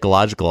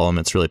psychological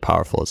element's really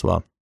powerful as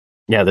well.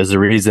 Yeah, there's a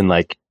reason,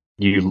 like,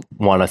 you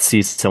want to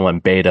see someone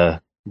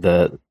beta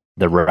the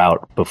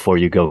route before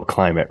you go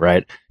climb it,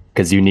 right?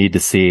 Because you need to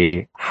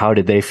see, how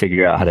did they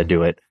figure out how to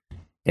do it,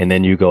 and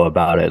then you go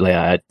about it.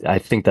 Like, I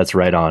think that's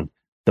right on.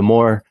 The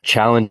more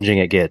challenging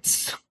it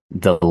gets,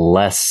 the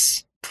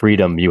less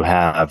freedom you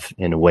have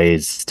in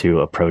ways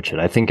to approach it.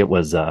 I think it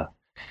was,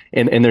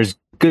 and there's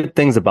good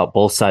things about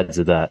both sides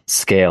of that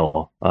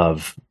scale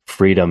of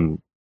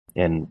freedom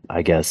and,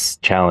 I guess,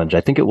 challenge.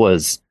 I think it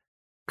was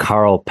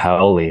Carl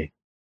Paoli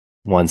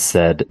once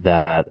said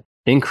that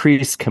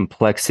increased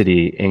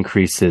complexity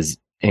increases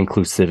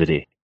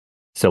inclusivity.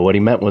 So what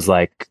he meant was,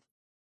 like,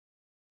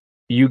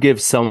 you give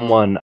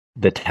someone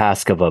the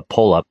task of a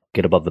pull-up,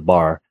 get above the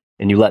bar,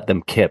 and you let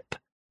them kip,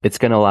 it's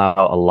going to allow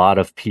a lot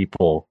of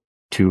people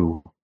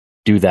to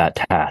do that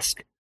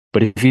task.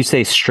 But if you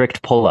say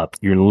strict pull-up,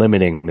 you're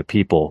limiting the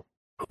people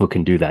who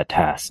can do that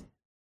task.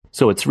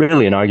 So it's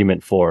really an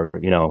argument for,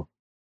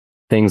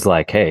 things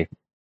like, hey,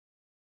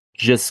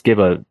 just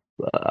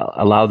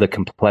allow the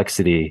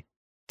complexity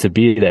to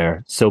be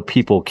there so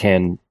people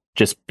can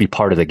just be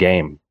part of the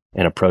game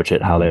and approach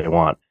it how they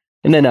want.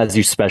 And then as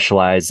you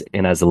specialize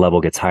and as the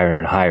level gets higher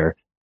and higher,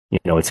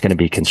 it's going to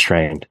be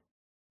constrained.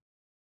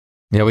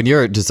 Yeah, when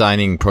you're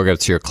designing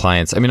programs to your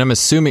clients, I mean, I'm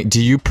assuming,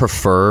 do you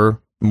prefer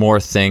more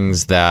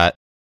things that,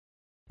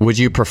 would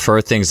you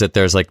prefer things that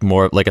there's like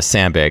more like a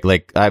sandbag?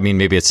 Like, I mean,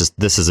 maybe it's just,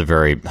 this is a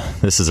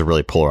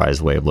really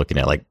polarized way of looking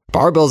at like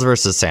barbells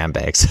versus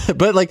sandbags.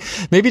 But like,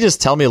 maybe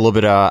just tell me a little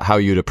bit about how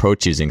you'd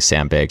approach using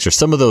sandbags or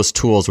some of those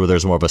tools where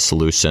there's more of a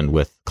solution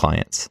with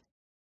clients.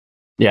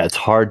 Yeah, it's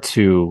hard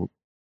to,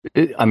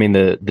 I mean,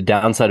 the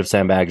downside of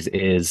sandbags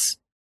is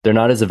they're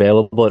not as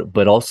available,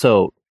 but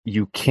also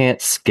you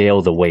can't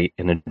scale the weight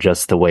and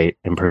adjust the weight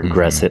and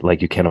progress it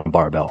like you can on a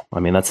barbell.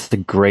 I mean, that's the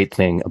great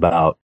thing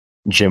about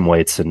gym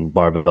weights and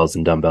barbells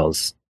and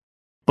dumbbells.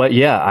 But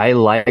yeah, I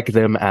like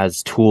them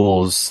as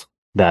tools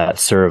that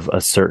serve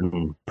a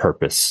certain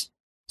purpose.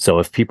 So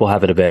if people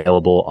have it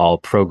available, I'll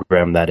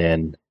program that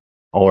in,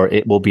 or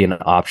it will be an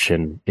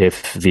option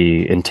if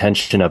the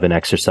intention of an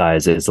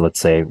exercise is, let's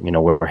say,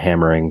 we're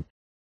hammering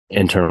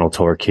internal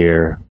torque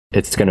here.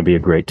 It's going to be a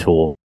great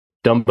tool.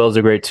 Dumbbells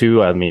are great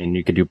too. I mean,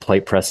 you could do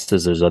plate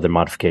presses. There's other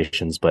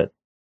modifications, but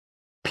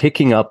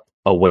picking up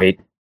a weight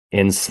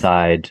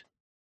inside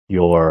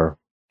your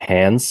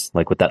hands,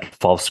 like with that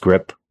false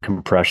grip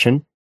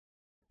compression,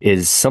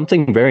 is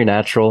something very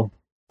natural.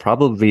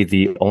 Probably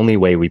the only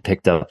way we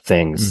picked up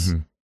things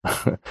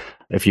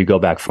if you go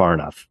back far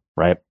enough,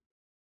 right?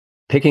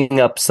 Picking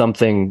up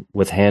something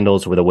with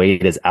handles where the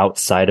weight is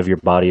outside of your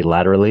body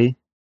laterally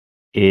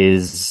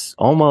is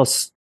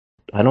almost,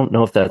 I don't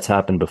know if that's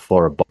happened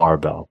before a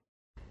barbell.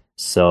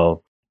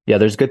 So yeah,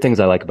 there's good things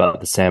I like about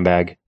the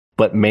sandbag,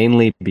 but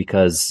mainly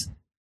because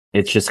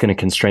it's just going to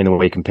constrain the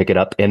way you can pick it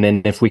up. And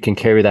then if we can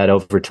carry that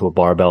over to a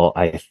barbell,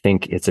 I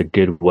think it's a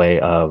good way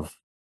of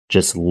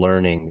just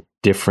learning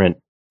different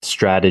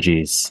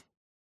strategies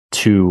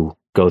to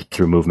go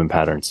through movement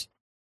patterns.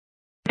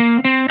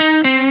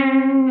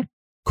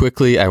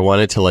 Quickly, I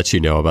wanted to let you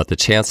know about the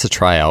chance to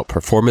try out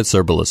Performance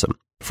Herbalism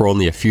for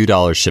only a few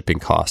dollars shipping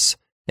costs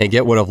and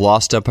get one of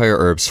Lost Empire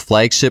Herbs'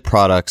 flagship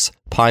products,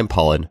 Pine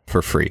Pollen,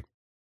 for free.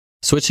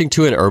 Switching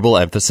to an herbal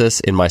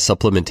emphasis in my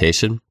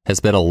supplementation has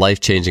been a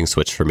life-changing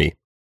switch for me.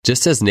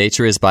 Just as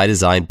nature is by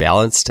design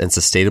balanced and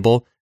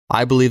sustainable,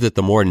 I believe that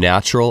the more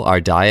natural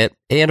our diet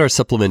and our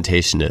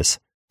supplementation is,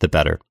 the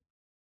better.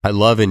 I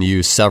love and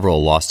use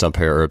several Lost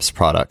Empire Herbs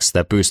products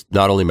that boost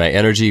not only my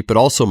energy, but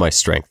also my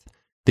strength.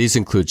 These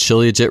include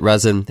Shilajit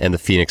resin and the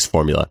Phoenix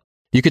formula.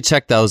 You could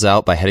check those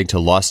out by heading to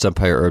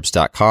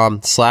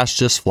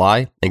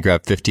lostempireherbs.com/justfly and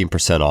grab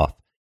 15% off.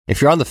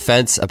 If you're on the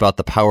fence about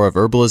the power of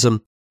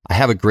herbalism, I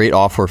have a great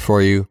offer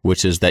for you,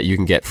 which is that you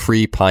can get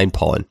free Pine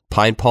Pollen.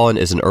 Pine Pollen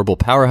is an herbal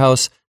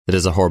powerhouse that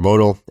is a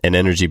hormonal and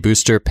energy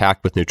booster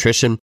packed with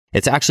nutrition.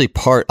 It's actually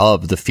part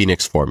of the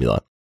Phoenix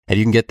formula, and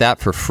you can get that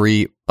for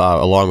free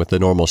along with the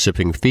normal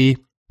shipping fee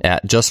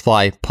at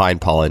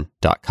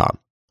justflypinepollen.com.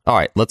 All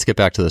right, let's get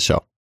back to the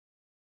show.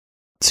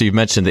 So you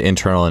mentioned the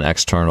internal and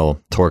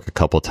external torque a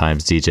couple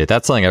times, DJ.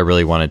 That's something I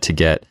really wanted to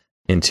get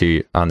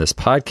into on this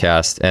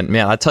podcast. And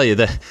man, I tell you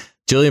that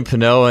Julian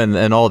Pineau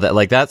and all that,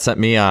 like that sent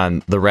me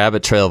on the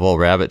rabbit trail of all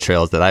rabbit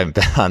trails that I haven't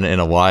been on in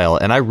a while.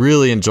 And I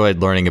really enjoyed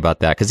learning about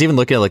that. Because even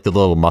looking at like the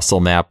little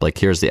muscle map, like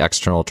here's the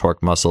external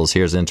torque muscles,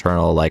 here's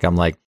internal, like I'm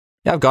like,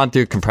 yeah, I've gone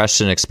through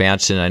compression,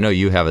 expansion. I know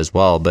you have as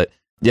well. But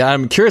yeah,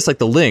 I'm curious like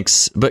the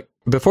links. But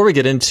before we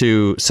get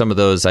into some of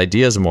those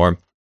ideas more,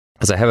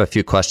 because I have a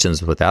few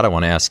questions with that I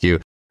want to ask you,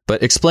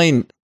 but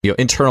explain,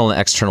 internal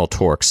and external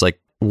torques. Like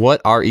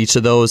what are each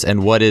of those,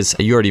 and what is,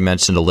 you already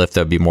mentioned a lift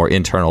that would be more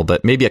internal,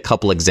 but maybe a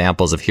couple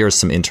examples of here's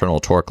some internal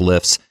torque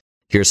lifts,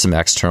 here's some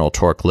external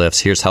torque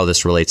lifts, here's how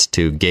this relates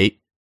to gait.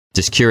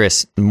 Just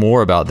curious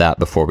more about that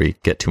before we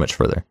get too much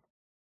further.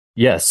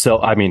 Yes.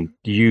 So, I mean,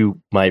 you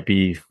might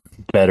be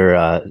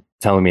better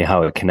telling me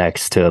how it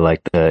connects to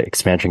like the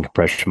expansion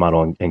compression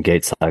model and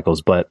gait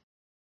cycles, but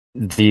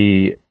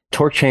the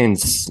torque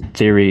chains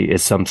theory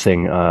is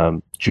something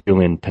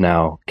Julian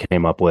Pineau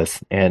came up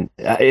with, and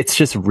it's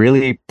just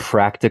really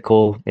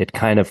practical. It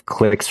kind of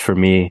clicks for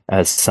me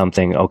as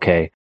something,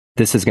 okay,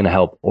 this is going to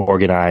help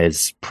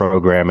organize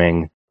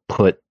programming,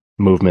 put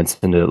movements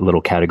into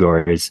little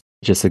categories.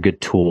 Just a good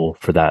tool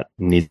for that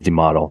easy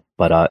model.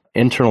 But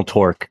internal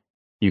torque,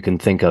 you can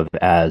think of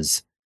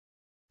as,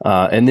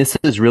 and this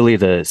is really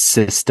the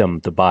system,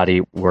 the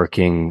body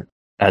working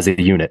as a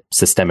unit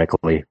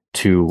systemically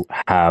to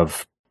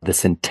have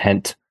this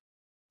intent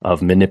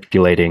of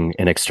manipulating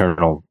an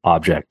external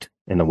object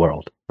in the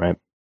world, right?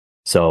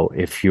 So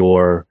if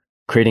you're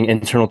creating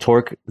internal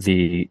torque,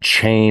 the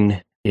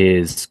chain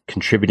is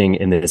contributing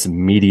in this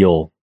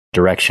medial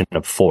direction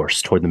of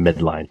force toward the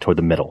midline, toward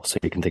the middle. So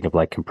you can think of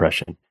like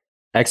compression.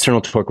 External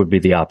torque would be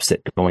the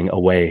opposite, going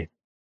away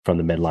from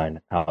the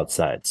midline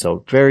outside.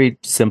 So very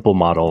simple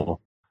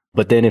model.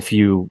 But then if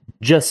you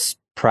just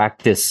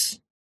practice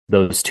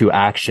those two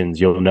actions,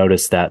 you'll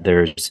notice that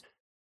there's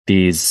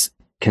these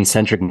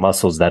concentric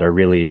muscles that are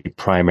really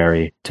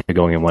primary to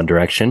going in one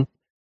direction.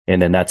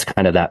 And then that's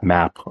kind of that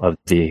map of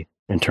the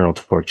internal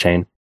torque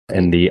chain.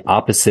 And the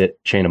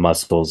opposite chain of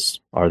muscles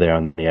are there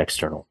on the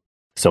external.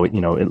 So,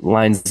 it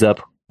lines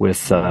up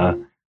with,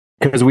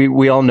 because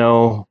we all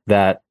know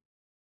that,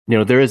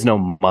 there is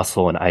no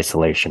muscle in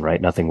isolation,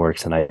 right? Nothing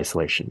works in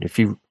isolation. If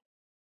you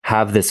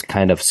have this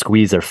kind of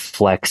squeeze or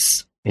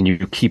flex and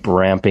you keep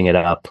ramping it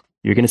up,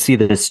 you're going to see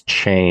this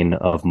chain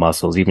of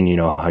muscles. Even,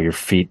 how your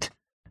feet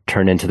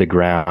turn into the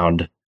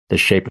ground, the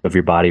shape of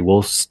your body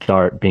will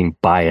start being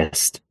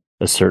biased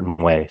a certain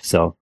way.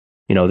 So,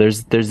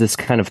 there's this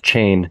kind of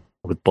chain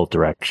with both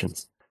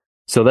directions.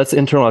 So that's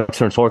internal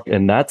external torque.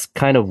 And that's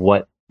kind of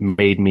what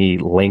made me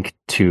link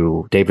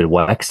to David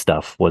Weck's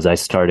stuff. Was I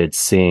started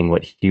seeing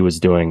what he was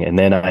doing. And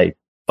then I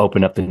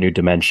opened up the new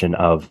dimension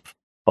of,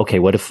 okay,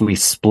 what if we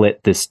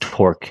split this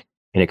torque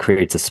and it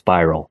creates a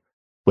spiral,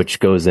 which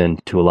goes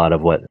into a lot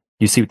of what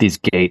you see with these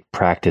gait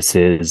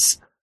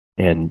practices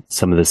and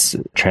some of this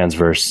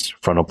transverse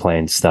frontal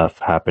plane stuff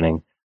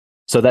happening.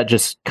 So that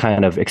just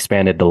kind of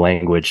expanded the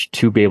language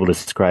to be able to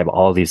describe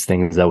all these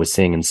things I was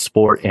seeing in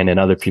sport and in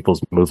other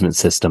people's movement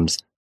systems,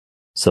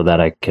 so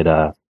that I could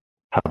have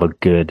a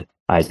good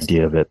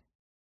idea of it.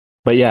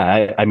 But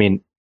yeah, I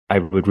mean, I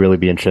would really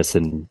be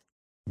interested in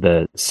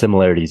the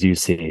similarities you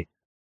see.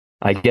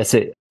 I guess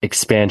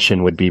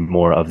expansion would be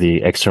more of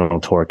the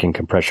external torque and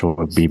compression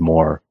would be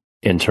more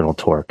internal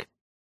torque.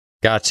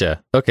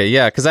 Gotcha. Okay,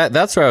 yeah, because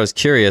that's where I was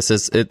curious,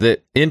 is the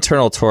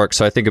internal torque.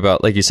 So I think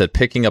about, like you said,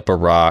 picking up a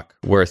rock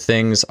where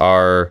things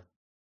are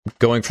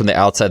going from the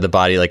outside of the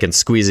body, like, and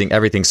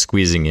everything's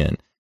squeezing in.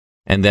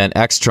 And then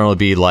external would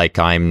be like,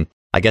 I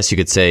guess you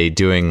could say,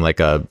 doing like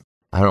I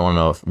don't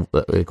know if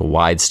like a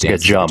wide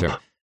stance. Like a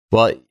jump.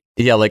 Well,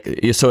 yeah,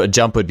 so a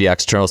jump would be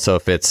external. So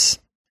if it's,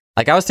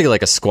 like, I was thinking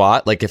like a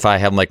squat, like if I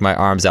have like my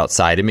arms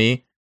outside of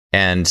me,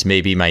 and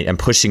maybe I'm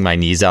pushing my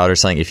knees out or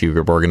something. If you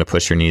were going to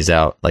push your knees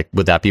out, like,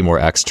 would that be more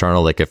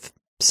external? Like if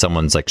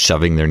someone's like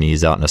shoving their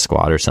knees out in a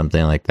squat or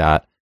something like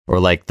that,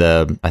 or like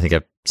I think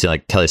I've seen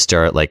like Kelly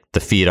Starrett, like the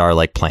feet are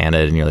like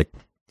planted and you're like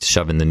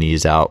shoving the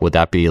knees out. Would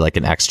that be like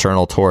an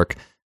external torque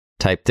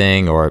type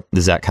thing, or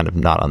is that kind of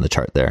not on the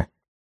chart there?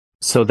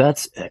 So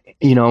that's,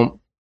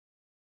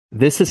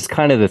 this is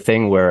kind of the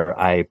thing where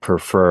I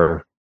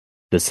prefer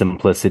the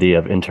simplicity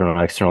of internal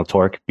and external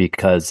torque,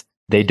 because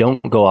they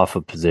don't go off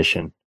of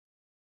position.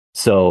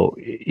 So,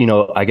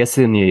 I guess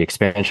in the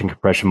expansion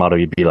compression model,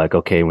 you'd be like,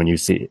 okay, when you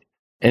see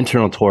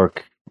internal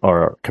torque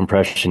or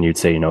compression, you'd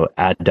say,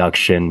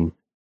 adduction,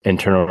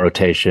 internal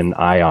rotation,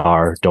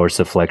 IR,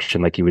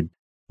 dorsiflexion, like you would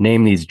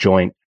name these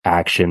joint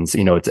actions,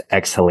 it's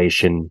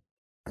exhalation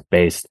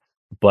based.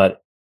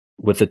 But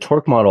with the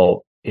torque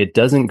model, it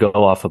doesn't go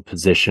off of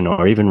position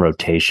or even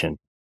rotation,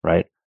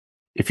 right?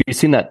 If you've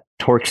seen that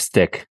torque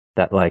stick,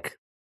 that like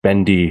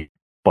bendy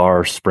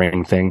bar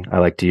spring thing I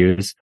like to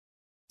use.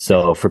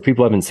 So for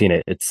people who haven't seen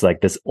it, it's like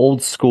this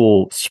old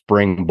school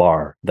spring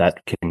bar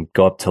that can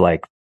go up to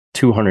like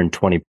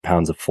 220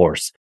 pounds of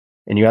force.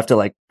 And you have to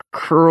like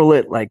curl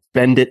it, like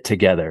bend it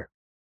together.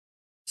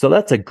 So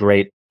that's a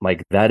great,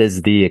 like, that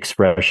is the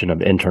expression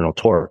of internal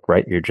torque,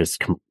 right? You're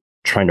just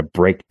trying to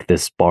break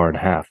this bar in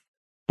half.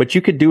 But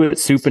you could do it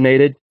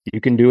supinated. You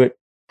can do it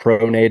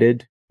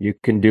pronated. You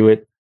can do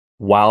it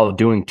while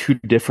doing two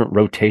different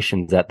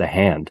rotations at the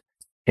hand.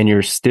 And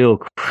you're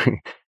still,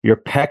 your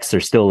pecs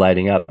are still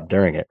lighting up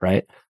during it,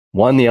 right?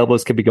 One, the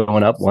elbows could be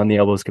going up. One, the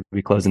elbows could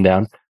be closing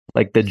down.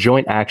 Like, the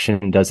joint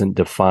action doesn't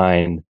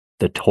define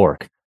the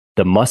torque.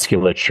 The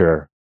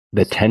musculature,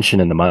 the tension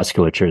in the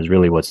musculature is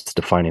really what's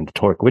defining the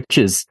torque, which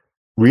is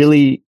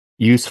really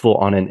useful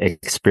on an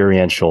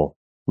experiential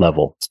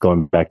level. It's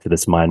going back to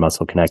this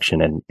mind-muscle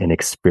connection and an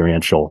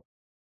experiential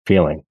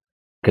feeling.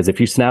 Because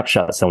if you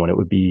snapshot someone, it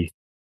would be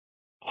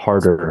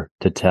harder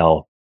to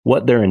tell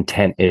what their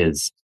intent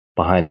is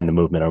behind the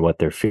movement or what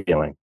they're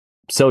feeling.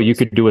 So you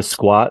could do a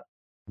squat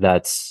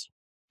that's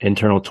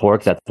internal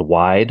torque, that's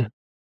wide,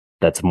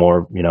 that's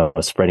more,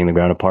 spreading the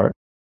ground apart.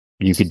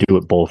 You could do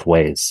it both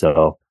ways.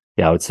 So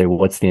yeah, I would say,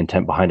 what's the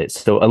intent behind it?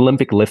 So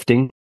Olympic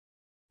lifting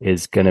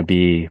is going to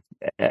be,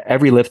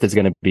 every lift is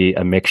going to be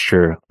a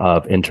mixture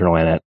of internal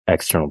and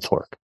external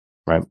torque,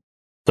 right?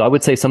 So I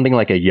would say something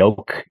like a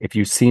yoke. If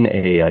you've seen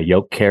a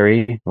yoke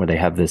carry where they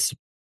have this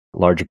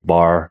large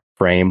bar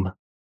frame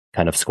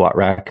kind of squat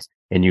rack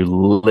and you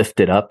lift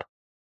it up,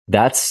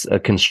 that's a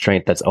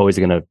constraint that's always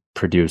going to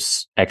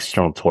produce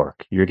external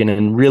torque. You're going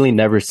to really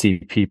never see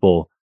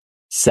people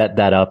set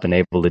that up and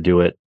able to do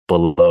it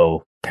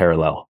below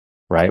parallel,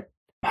 right?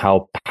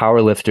 How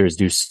powerlifters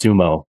do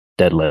sumo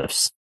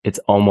deadlifts, it's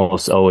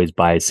almost always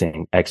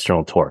biasing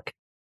external torque.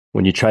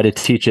 When you try to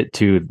teach it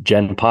to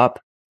Gen Pop,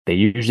 they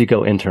usually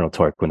go internal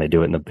torque when they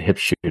do it in the hip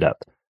shoot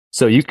up.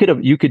 So you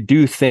could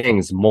do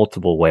things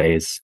multiple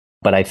ways,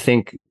 but I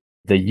think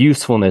the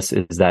usefulness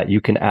is that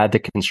you can add the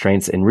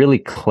constraints and really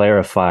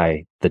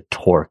clarify the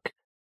torque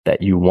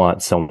that you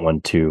want someone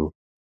to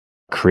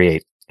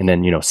create, and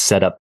then,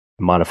 set up,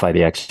 modify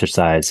the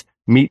exercise,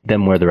 meet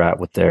them where they're at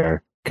with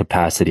their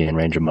capacity and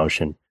range of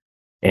motion,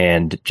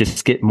 and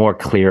just get more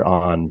clear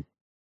on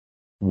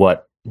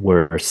what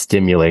we're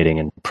stimulating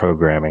and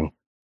programming.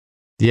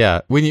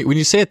 Yeah, when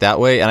you say it that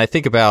way, and I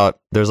think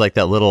about there's like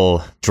that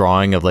little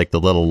drawing of like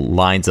the little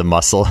lines of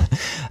muscle.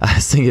 I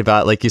was thinking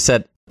about, like you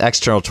said,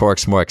 external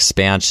torque's more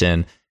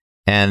expansion,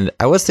 and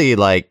I was thinking,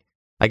 like,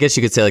 I guess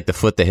you could say like the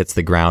foot that hits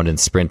the ground in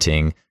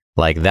sprinting,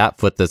 like that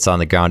foot that's on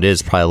the ground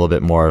is probably a little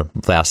bit more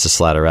vastus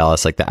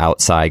lateralis, like the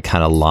outside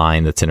kind of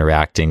line that's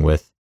interacting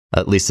with,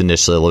 at least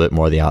initially, a little bit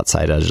more the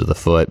outside edge of the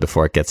foot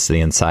before it gets to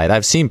the inside.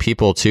 I've seen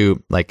people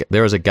too, like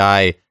there was a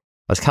guy, I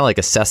was kind of like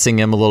assessing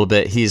him a little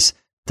bit. He's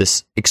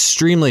this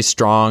extremely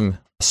strong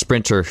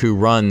sprinter who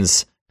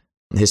runs,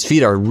 his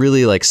feet are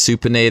really like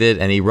supinated,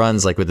 and he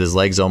runs like with his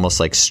legs almost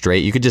like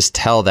straight. You could just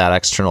tell that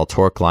external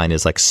torque line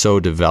is like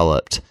so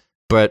developed.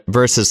 But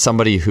versus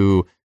somebody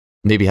who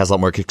maybe has a lot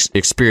more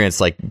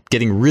experience, like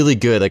getting really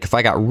good, like if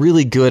I got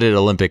really good at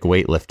Olympic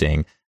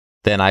weightlifting,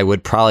 then I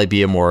would probably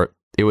be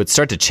it would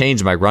start to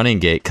change my running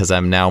gait because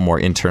I'm now more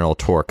internal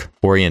torque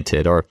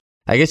oriented. Or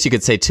I guess you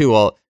could say too,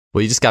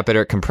 well, you just got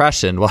better at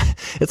compression. Well,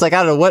 it's like,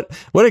 I don't know,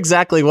 what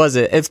exactly was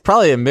it? It's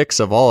probably a mix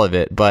of all of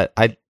it, but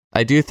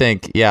I do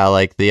think, yeah,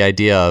 like the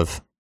idea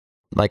of,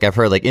 like I've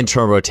heard like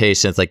internal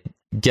rotation, it's like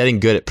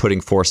getting good at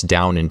putting force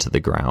down into the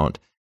ground,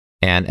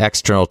 and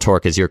external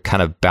torque is you're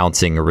kind of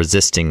bouncing or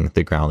resisting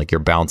the ground, like you're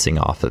bouncing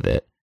off of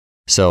it.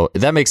 So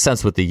that makes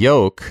sense with the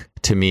yoke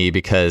to me,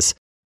 because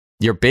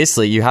you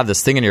have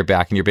this thing in your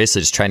back and you're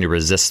basically just trying to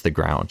resist the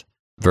ground.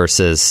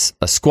 Versus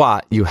a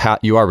squat, you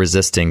are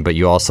resisting, but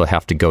you also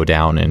have to go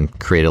down and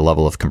create a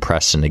level of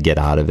compression to get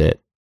out of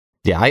it.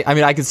 Yeah, I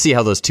mean, I can see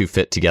how those two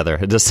fit together.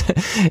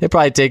 It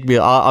probably take me.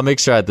 I'll make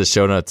sure I have the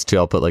show notes too.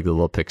 I'll put like a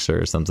little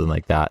picture or something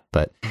like that.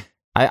 But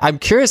I'm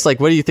curious, like,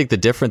 what do you think the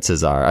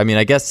differences are? I mean,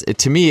 I guess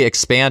to me,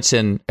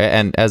 expansion,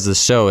 and as the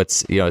show,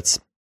 it's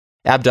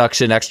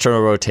abduction,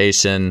 external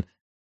rotation.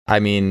 I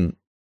mean,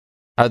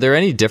 are there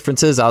any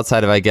differences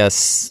outside of, I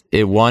guess,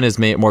 one is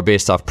more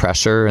based off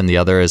pressure and the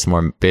other is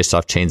more based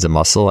off chains of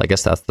muscle? I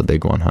guess that's the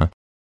big one, huh?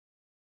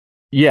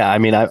 Yeah, I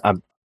mean,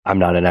 I'm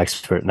not an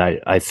expert, and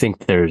I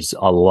think there's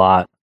a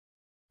lot.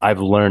 I've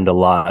learned a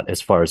lot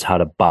as far as how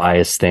to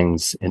bias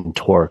things in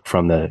torque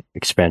from the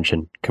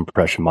expansion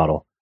compression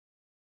model,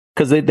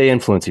 because they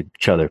influence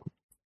each other.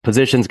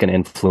 Positions can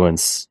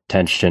influence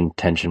tension.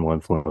 Tension will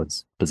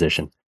influence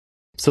position.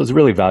 So it's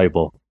really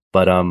valuable.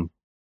 But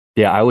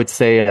yeah, I would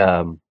say,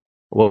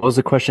 what was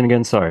the question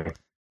again? Sorry.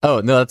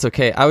 Oh, no, that's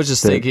okay. I was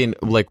just thinking,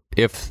 like,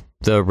 if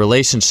the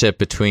relationship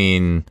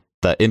between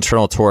the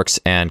internal torques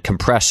and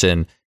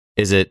compression,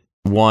 is it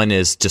one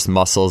is just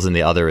muscles and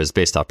the other is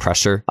based off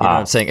pressure? You know what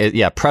I'm saying?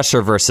 Yeah,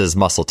 pressure versus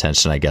muscle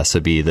tension, I guess,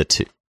 would be the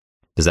two.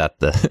 Is that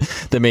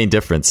the main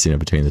difference,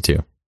 between the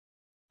two?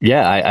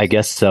 Yeah, I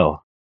guess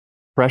so.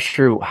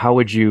 Pressure,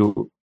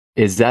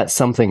 is that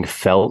something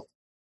felt,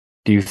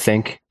 do you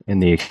think, in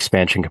the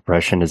expansion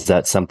compression? Is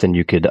that something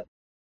you could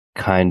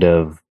kind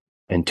of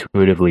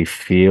intuitively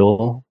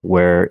feel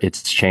where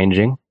it's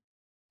changing?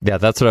 Yeah,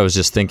 that's what I was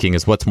just thinking,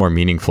 is what's more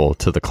meaningful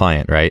to the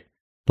client, right?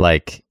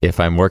 Like, if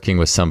I'm working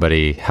with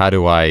somebody, how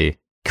do I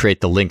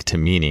create the link to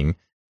meaning?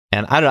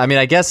 And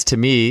I guess to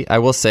me, I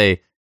will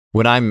say,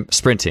 when I'm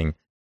sprinting,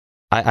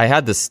 I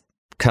had this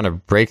kind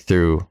of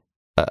breakthrough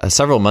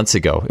several months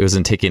ago. It was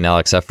in taking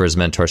Alex Effer's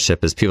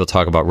mentorship, as people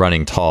talk about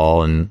running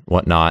tall and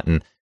whatnot.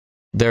 And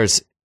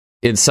there's,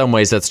 in some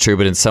ways that's true,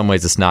 but in some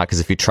ways it's not, because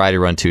if you try to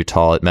run too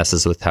tall, it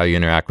messes with how you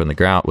interact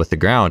with the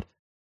ground.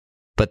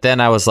 But then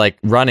I was like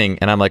running,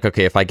 and I'm like,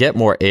 okay, if I get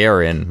more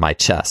air in my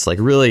chest, like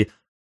really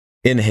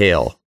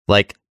inhale,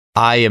 like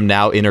I am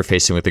now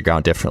interfacing with the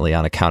ground differently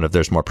on account of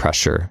there's more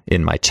pressure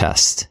in my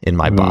chest, in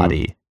my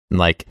body.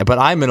 Like, but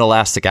I'm an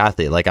elastic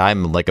athlete. Like,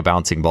 I'm like a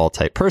bouncing ball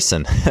type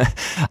person.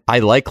 I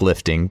like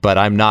lifting, but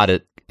I'm not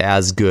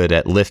as good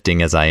at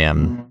lifting as I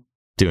am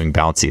doing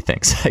bouncy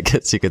things, I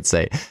guess you could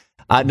say.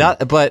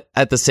 But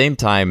at the same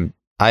time,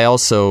 I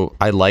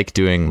like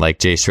doing like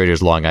Jay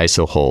Schrader's long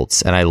iso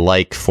holds, and I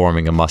like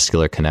forming a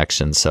muscular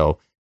connection. So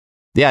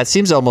yeah, it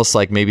seems almost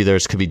like maybe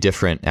could be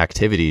different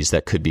activities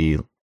that could be,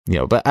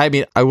 but I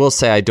mean, I will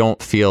say I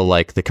don't feel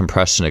like the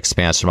compression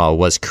expansion model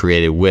was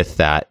created with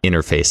that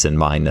interface in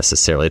mind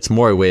necessarily. It's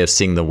more a way of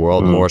seeing the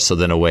world more so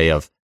than a way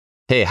of,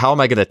 hey, how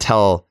am I going to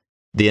tell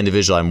the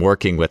individual I'm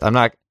working with? I'm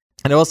not,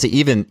 and also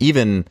even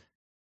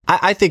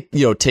I think,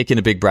 taking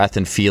a big breath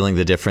and feeling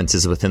the difference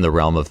is within the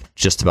realm of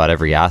just about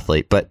every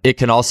athlete, but it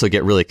can also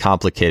get really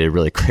complicated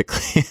really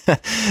quickly.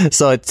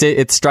 So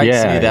it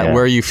strikes me that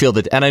where you feel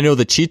and I know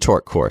the Chi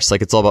Torque course,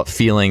 like it's all about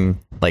feeling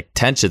like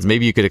tensions.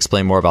 Maybe you could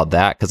explain more about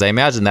that, because I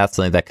imagine that's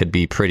something that could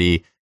be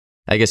pretty,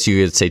 I guess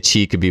you could say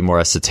Chi could be more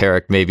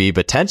esoteric maybe,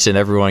 but tension,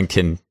 everyone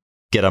can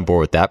get on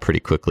board with that pretty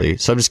quickly.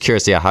 So I'm just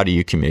curious, how do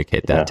you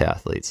communicate that to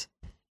athletes?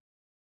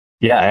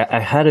 Yeah, I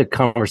had a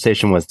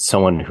conversation with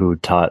someone who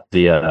taught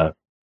the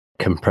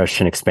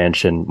compression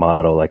expansion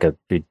model, like a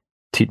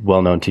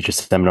well-known teacher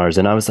seminars,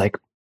 and I was like,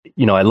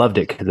 I loved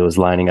it because it was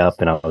lining up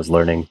and I was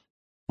learning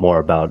more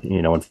about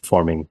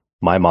informing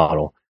my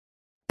model.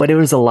 But it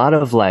was a lot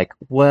of like,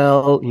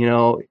 well,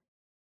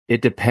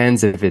 it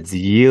depends if it's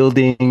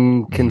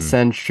yielding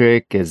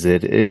concentric, is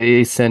it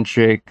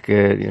eccentric,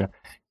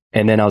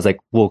 And then I was like,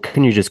 well,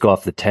 can you just go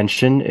off the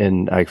tension?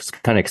 And I was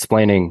kind of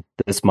explaining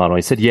this model.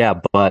 He said, yeah,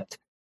 but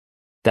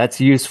that's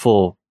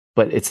useful,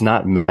 but it's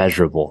not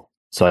measurable.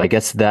 So I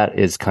guess that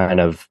is kind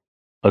of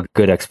a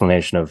good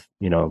explanation of,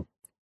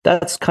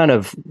 that's kind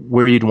of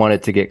where you'd want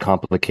it to get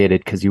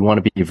complicated, because you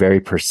want to be very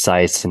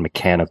precise and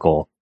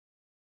mechanical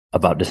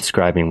about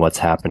describing what's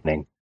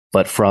happening.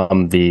 But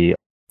from the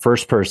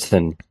first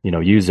person,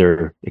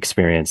 user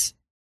experience,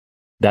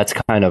 that's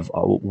kind of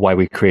why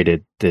we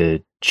created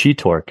the Chi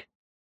Torque.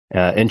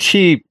 And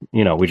Chi,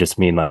 we just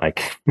mean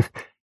like,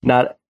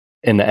 not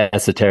in the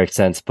esoteric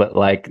sense, but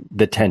like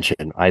the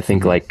tension. I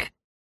think like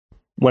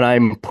when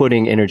I'm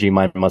putting energy,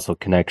 mind, muscle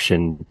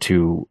connection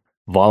to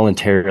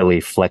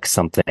voluntarily flex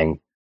something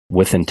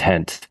with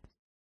intent,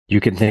 you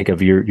can think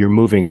of you're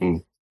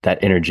moving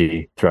that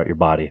energy throughout your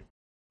body.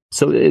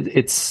 So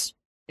it's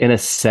in a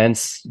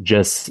sense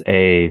just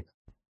a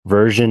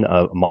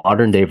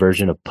modern day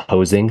version of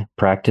posing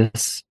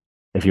practice,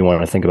 if you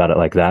want to think about it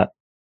like that.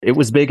 It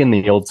was big in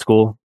the old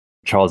school.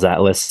 Charles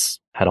Atlas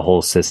had a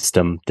whole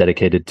system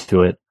dedicated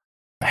to it.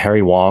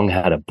 Harry Wong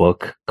had a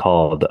book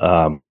called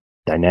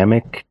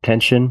Dynamic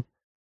Tension,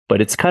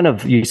 but it's kind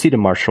of, you see the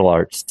martial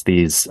arts,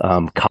 these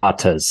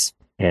katas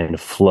and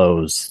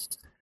flows.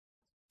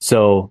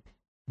 So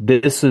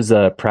this is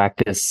a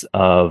practice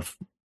of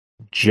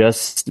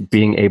just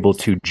being able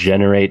to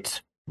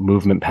generate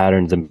movement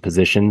patterns and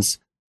positions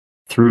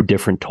through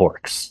different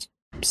torques.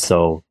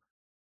 So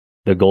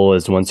the goal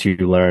is, once you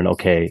learn,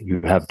 okay,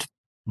 you have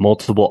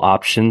multiple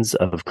options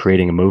of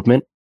creating a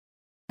movement,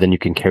 then you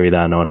can carry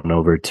that on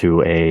over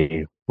to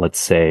a, let's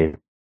say,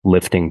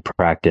 lifting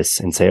practice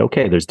and say,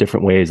 okay, there's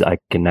different ways I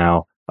can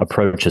now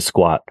approach a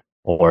squat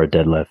or a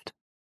deadlift,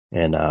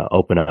 and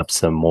open up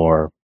some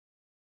more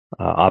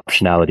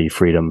optionality,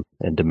 freedom,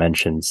 and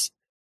dimensions,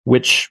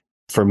 which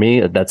for me,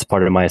 that's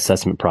part of my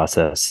assessment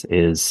process.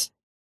 Is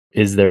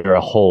there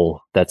a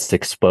hole that's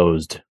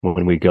exposed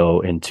when we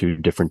go into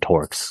different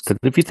torques? Because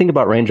if you think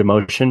about range of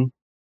motion,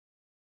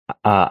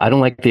 I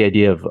don't like the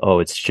idea of,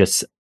 it's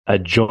just a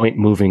joint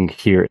moving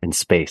here in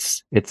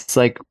space. It's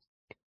like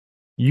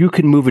you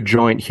can move a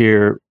joint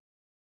here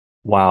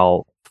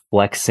while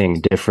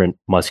flexing different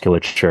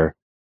musculature,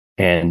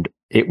 and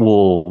it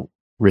will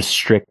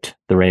restrict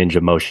the range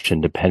of motion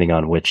depending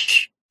on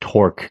which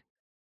torque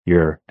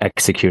you're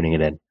executing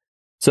it in.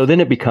 So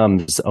then it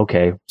becomes,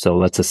 okay, so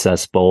let's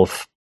assess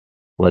both.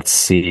 Let's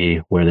see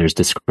where there's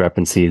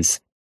discrepancies.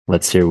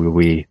 Let's see where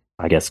we,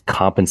 I guess,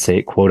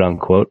 compensate, quote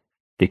unquote,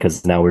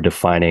 because now we're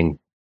defining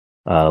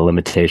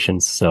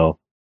limitations. So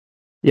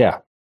yeah,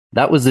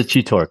 that was the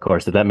Chi Torque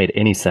course, if that made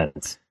any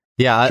sense.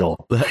 Yeah,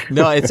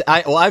 no,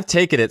 I've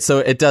taken it, so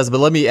it does. But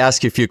let me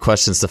ask you a few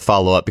questions to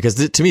follow up, because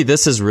to me,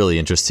 this is really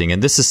interesting.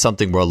 And this is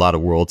something where a lot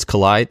of worlds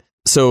collide.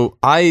 So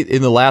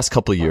in the last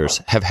couple of years,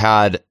 have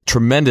had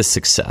tremendous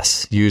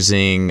success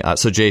using,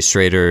 so Jay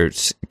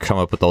Schrader's come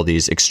up with all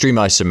these extreme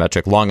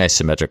isometric, long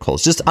isometric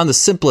holds. Just on the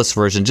simplest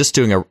version, just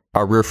doing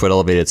a rear foot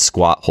elevated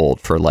squat hold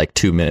for like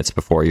 2 minutes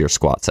before your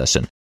squat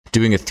session.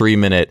 Doing a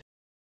 3-minute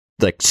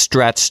like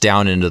stretch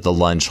down into the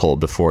lunge hold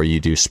before you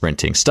do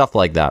sprinting, stuff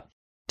like that.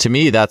 To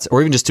me,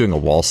 or even just doing a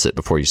wall sit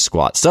before you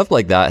squat. Stuff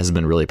like that has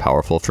been really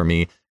powerful for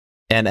me.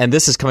 And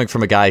this is coming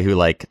from a guy who,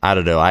 like, I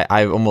don't know,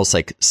 I almost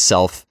like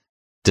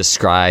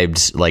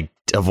self-described like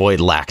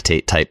avoid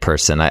lactate type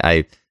person.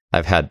 I've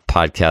had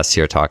podcasts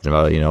here talking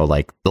about,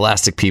 like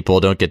elastic people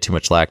don't get too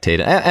much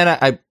lactate.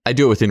 And I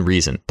do it within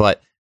reason.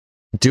 But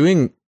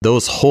doing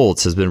those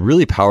holds has been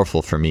really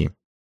powerful for me.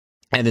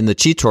 And in the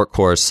Chi Torque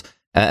course,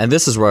 and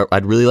this is where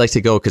I'd really like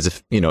to go, because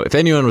if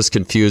anyone was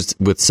confused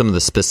with some of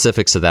the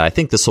specifics of that, I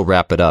think this will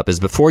wrap it up,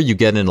 is before you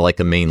get into like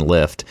a main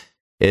lift,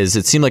 is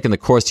it seemed like in the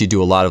course you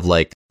do a lot of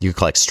like, you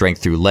call like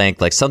strength through length,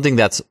 like something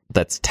that's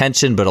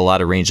tension, but a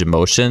lot of range of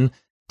motion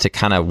to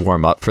kind of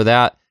warm up for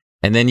that.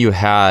 And then you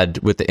had,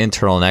 with the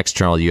internal and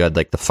external, you had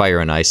like the fire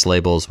and ice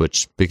labels,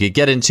 which we could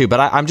get into, but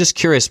I'm just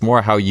curious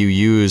more how you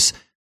use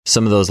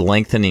some of those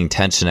lengthening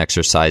tension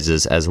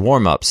exercises as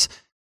warm-ups,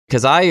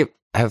 because I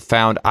have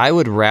found I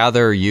would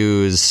rather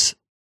use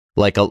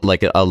like a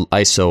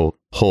iso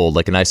hold,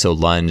 like an iso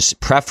lunge,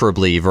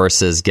 preferably,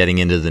 versus getting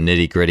into the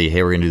nitty gritty.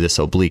 Hey, we're going to do this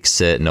oblique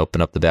sit and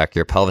open up the back of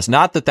your pelvis.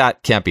 Not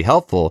that can't be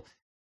helpful,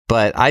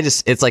 but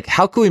it's like,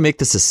 how can we make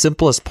this as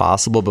simple as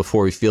possible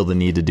before we feel the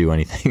need to do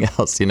anything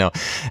else,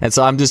 And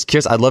so I'm just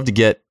curious. I'd love to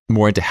get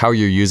more into how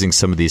you're using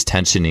some of these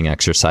tensioning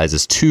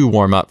exercises to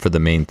warm up for the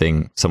main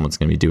thing someone's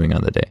going to be doing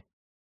on the day.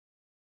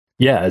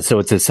 Yeah, so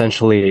it's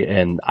essentially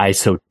an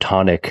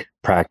isotonic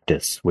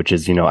practice, which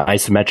is,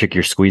 isometric,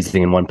 you're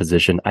squeezing in one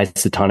position.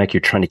 Isotonic,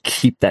 you're trying to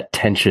keep that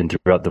tension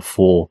throughout the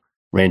full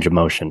range of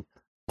motion.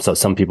 So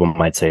some people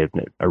might say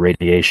a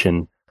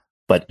radiation,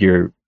 but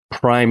you're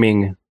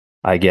priming,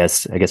 I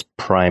guess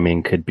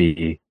priming could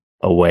be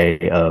a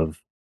way of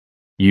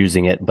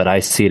using it, but I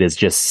see it as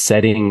just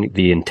setting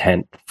the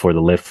intent for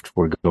the lift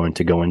we're going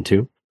to go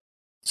into,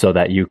 so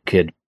that you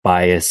could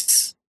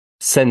bias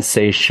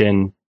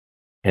sensation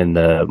in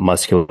the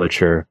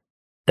musculature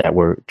that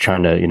we're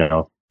trying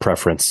to,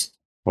 preference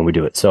when we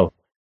do it. So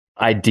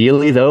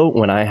ideally though,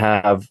 when I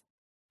have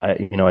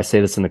I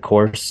say this in the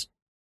course.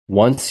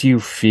 Once you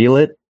feel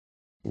it,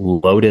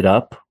 load it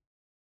up.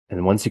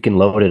 And once you can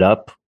load it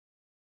up,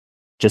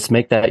 just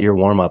make that your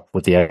warm up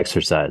with the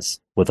exercise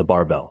with a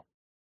barbell.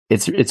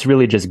 It's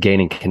really just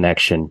gaining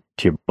connection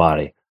to your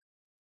body.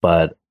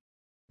 But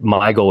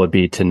my goal would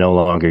be to no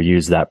longer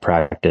use that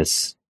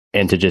practice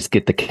and to just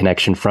get the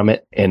connection from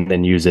it and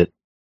then use it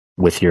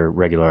with your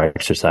regular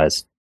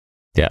exercise.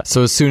 Yeah.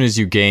 So as soon as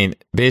you gain,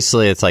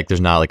 basically it's like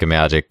there's not like a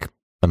magic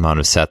amount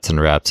of sets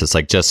and reps. It's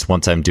like just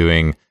once I'm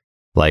doing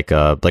like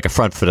a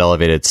front foot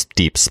elevated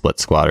deep split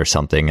squat or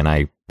something, and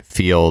I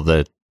feel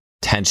the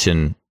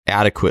tension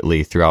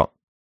adequately throughout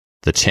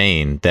the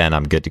chain, then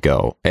I'm good to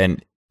go.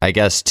 And I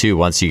guess too,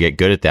 once you get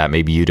good at that,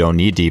 maybe you don't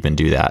need to even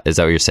do that. Is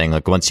that what you're saying?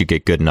 Like once you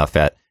get good enough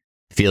at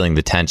feeling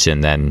the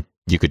tension, then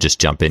you could just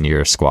jump into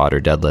your squat or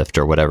deadlift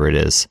or whatever it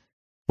is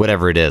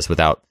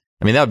without,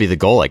 I mean, that would be the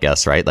goal, I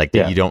guess, right? Like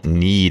that you don't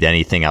need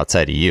anything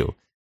outside of you.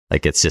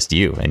 Like it's just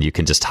you and you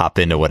can just hop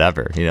into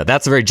whatever,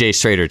 that's very Jay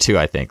Schrader too,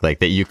 I think, like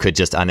that you could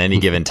just on any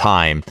given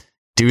time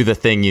do the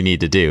thing you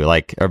need to do.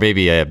 Like, or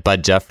maybe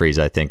Bud Jeffries,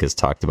 I think, has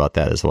talked about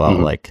that as well.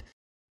 Like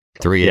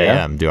 3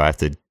 a.m. Do I have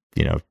to,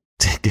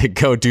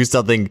 go do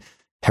something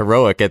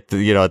heroic at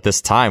at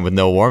this time with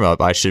no warm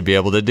up? I should be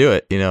able to do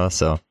it,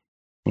 so.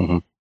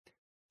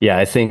 Yeah,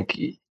 I think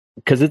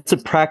because it's a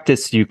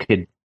practice you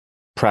could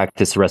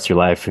practice the rest of your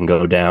life and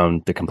go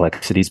down the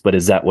complexities, but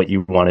is that what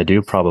you want to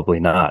do? Probably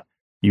not.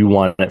 You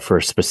want it for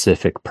a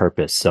specific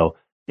purpose. So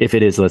if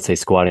it is, let's say,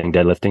 squatting,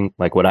 deadlifting,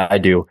 like what I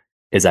do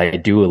is I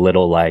do a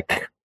little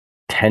like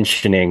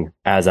tensioning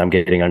as I'm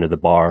getting under the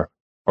bar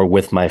or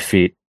with my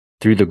feet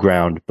through the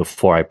ground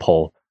before I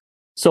pull.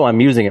 So I'm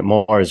using it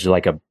more as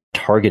like a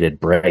targeted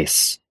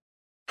brace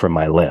for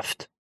my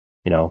lift.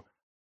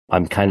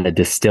 I'm kind of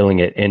distilling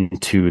it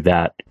into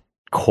that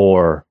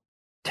core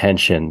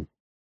tension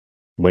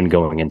when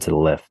going into the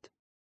lift,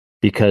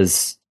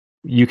 because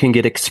you can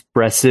get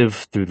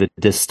expressive through the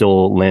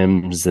distal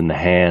limbs and the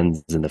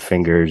hands and the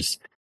fingers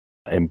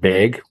and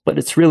big, but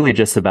it's really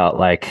just about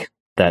like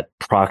that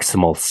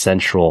proximal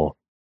central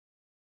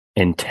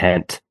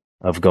intent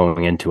of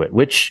going into it,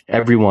 which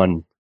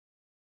everyone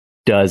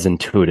does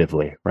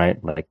intuitively,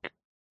 right? Like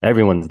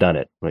everyone's done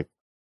it. Like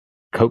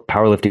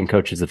powerlifting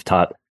coaches have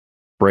taught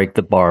break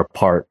the bar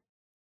apart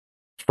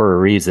for a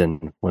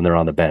reason when they're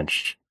on the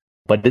bench.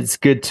 But it's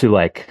good to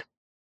like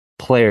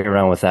play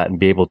around with that and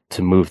be able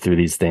to move through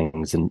these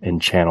things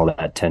and channel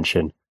that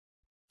tension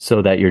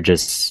so that you're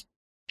just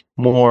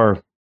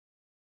more,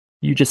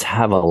 you just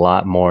have a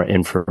lot more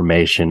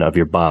information of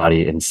your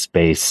body in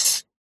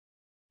space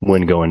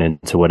when going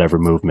into whatever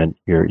movement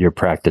your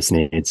practice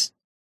needs.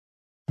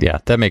 Yeah,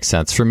 that makes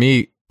sense. For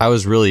me, I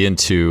was really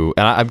into,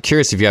 and I'm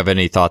curious if you have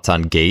any thoughts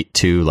on gait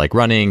too, like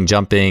running,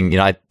 jumping,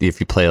 if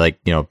you play like,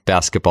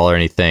 basketball or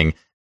anything.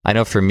 I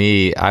know for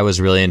me, I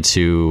was really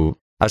into,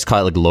 I just call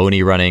it like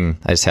Loney running.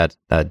 I just had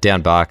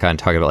Dan Bach on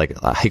talking about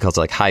like, he calls it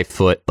like high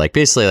foot, like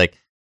basically like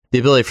the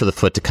ability for the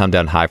foot to come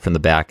down high from the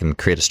back and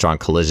create a strong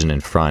collision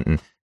in front.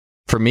 And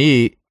for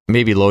me,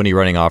 maybe Loney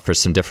running offers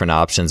some different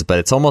options, but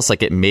it's almost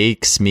like it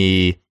makes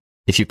me,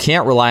 if you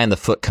can't rely on the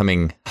foot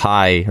coming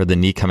high or the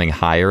knee coming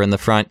higher in the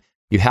front,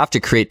 you have to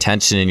create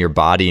tension in your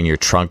body and your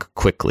trunk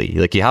quickly.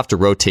 Like you have to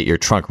rotate your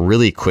trunk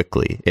really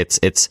quickly.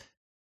 It's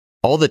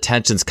all the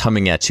tension's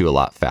coming at you a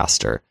lot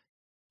faster.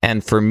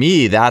 And for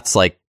me, that's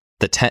like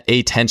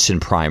a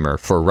tension primer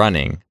for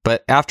running.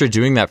 But after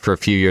doing that for a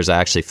few years, I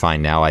actually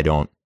find now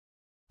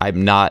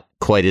I'm not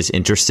quite as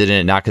interested in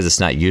it, not because it's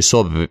not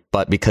useful,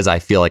 but because I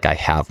feel like I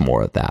have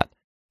more of that.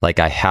 Like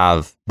I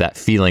have that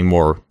feeling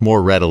more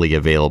readily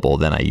available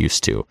than I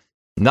used to.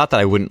 Not that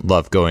I wouldn't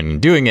love going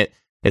and doing it.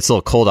 It's a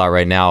little cold out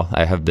right now.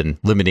 I have been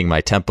limiting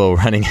my tempo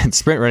running and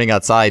sprint running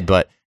outside,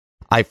 but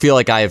I feel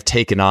like I have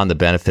taken on the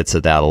benefits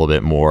of that a little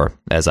bit more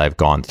as I've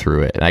gone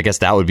through it. And I guess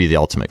that would be the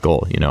ultimate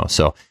goal,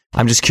 So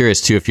I'm just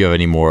curious too, if you have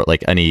any more,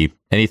 like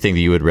anything that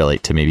you would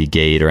relate to maybe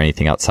gait or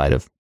anything outside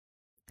of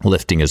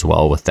lifting as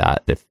well with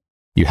that, if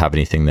you have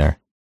anything there.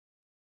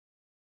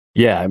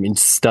 Yeah. I mean,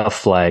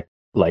 stuff like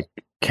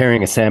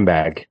carrying a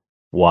sandbag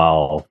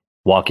while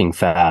walking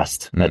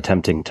fast,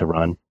 attempting to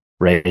run,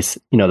 race,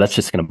 that's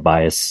just going to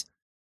bias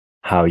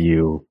how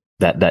you,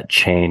 that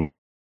chain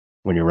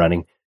when you're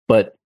running.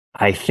 But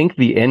I think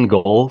the end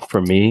goal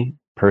for me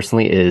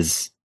personally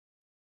is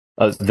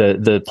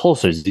the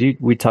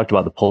pulsars. We talked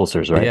about the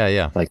pulsars, right?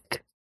 Yeah.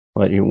 Like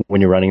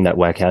when you're running that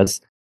WEC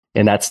has,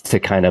 and that's to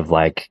kind of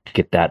like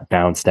get that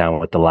bounce down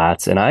with the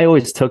lats. And I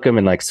always took them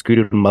and like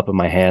scooted them up in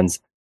my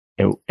hands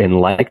and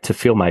like to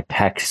feel my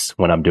pecs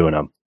when I'm doing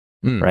them.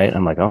 Right.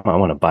 I'm like, oh, I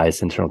want to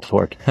bias internal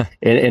torque.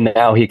 and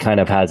now he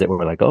kind of has it where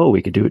we're like, oh,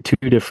 we could do it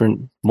two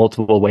different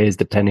multiple ways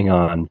depending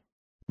on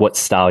what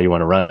style you want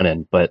to run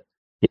in. But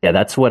yeah,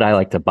 that's what I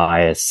like to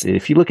bias.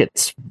 If you look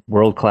at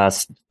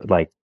world-class,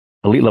 like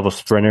elite level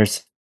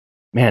sprinters,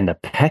 man, the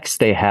pecs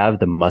they have,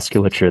 the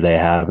musculature they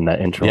have, and that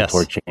internal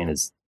torque chain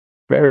is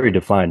very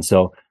defined.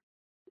 So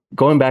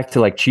going back to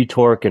like chi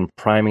torque and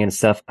priming and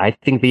stuff, I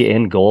think the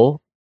end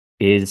goal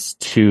is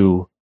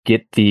to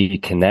get the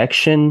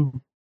connection,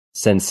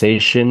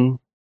 sensation,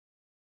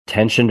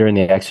 tension during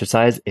the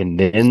exercise. And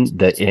then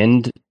the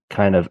end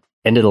of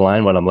the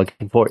line, what I'm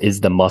looking for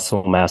is the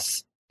muscle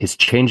mass is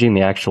changing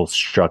the actual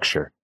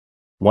structure.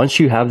 Once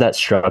you have that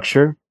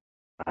structure,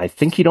 I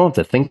think you don't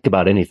have to think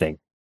about anything.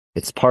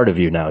 It's part of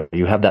you now.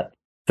 You have that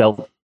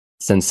felt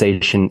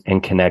sensation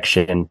and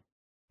connection.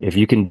 If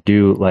you can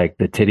do like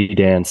the titty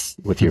dance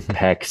with your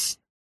pecs,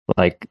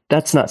 like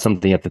that's not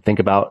something you have to think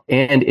about.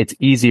 And it's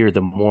easier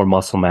the more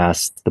muscle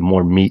mass, the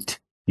more meat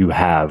you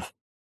have,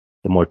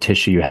 the more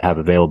tissue you have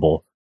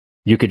available.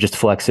 You could just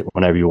flex it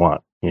whenever you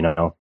want, you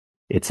know?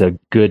 It's a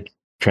good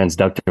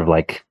transductive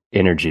like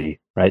energy,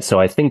 right? So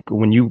I think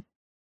when you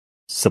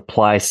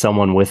supply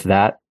someone with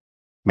that,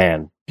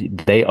 man,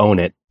 they own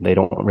it. They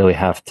don't really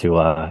have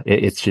to,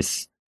 it's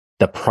just,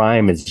 the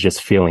prime is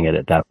just feeling it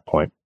at that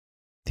point.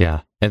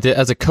 Yeah. And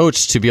as a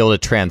coach, to be able to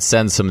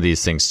transcend some of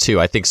these things too,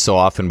 I think so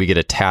often we get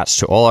attached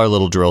to all our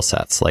little drill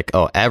sets. Like,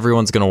 oh,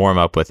 everyone's going to warm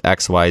up with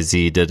X, Y,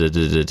 Z,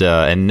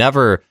 and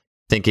never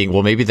thinking,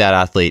 well, maybe that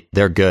athlete,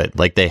 they're good.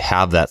 Like they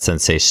have that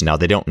sensation now.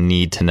 They don't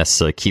need to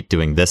necessarily keep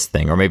doing this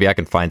thing, or maybe I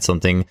can find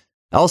something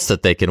else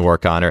that they can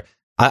work on. Or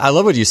I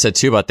love what you said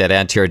too about that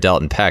anterior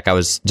delt and pec. I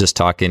was just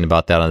talking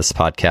about that on this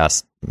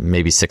podcast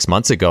maybe 6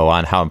 months ago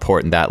on how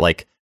important that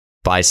like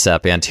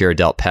bicep anterior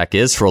delt pec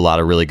is for a lot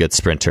of really good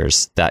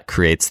sprinters. That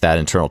creates that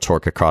internal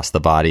torque across the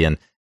body. And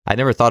I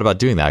never thought about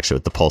doing that actually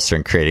with the Pulsar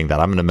and creating that.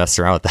 I'm going to mess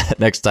around with that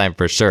next time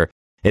for sure.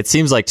 It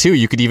seems like too,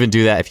 you could even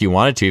do that if you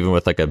wanted to, even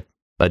with like a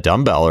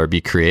dumbbell, or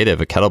be creative,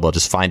 a kettlebell.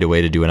 Just find a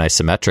way to do an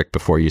isometric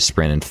before you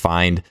sprint and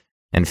find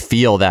and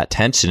feel that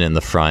tension in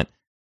the front,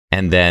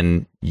 and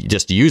then you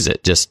just use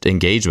it, just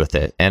engage with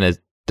it. And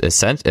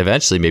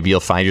eventually maybe you'll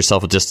find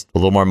yourself with just a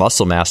little more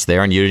muscle mass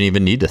there, and you don't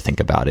even need to think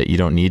about it. You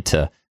don't need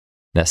to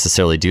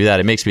necessarily do that.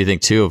 It makes me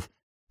think too of,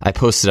 I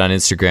posted on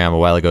Instagram a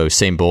while ago,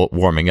 Usain Bolt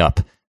warming up.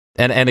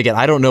 And again,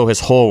 I don't know his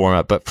whole warm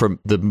up, but for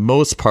the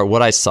most part,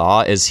 what I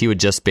saw is he would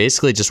just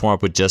basically just warm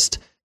up with just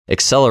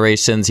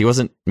accelerations. He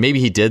wasn't, maybe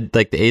he did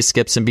like the A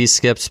skips and B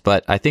skips,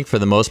 but I think for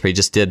the most part, he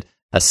just did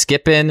a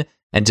skip in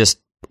and just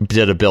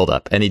did a build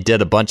up. And he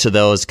did a bunch of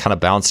those, kind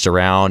of bounced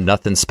around,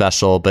 nothing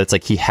special, but it's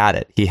like he had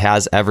it. He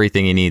has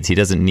everything he needs. He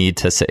doesn't need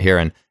to sit here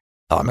and,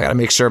 oh, I got to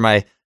make sure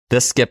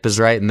this skip is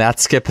right and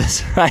that skip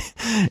is right.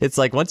 It's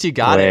like once you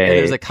got it, and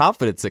there's a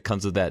confidence that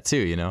comes with that too,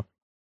 you know?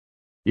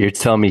 You're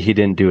telling me he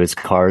didn't do his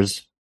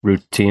cars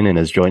routine in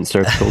his joint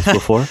circles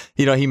before?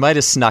 You know, he might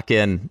have snuck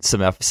in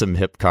some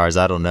hip cars.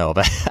 I don't know,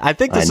 but I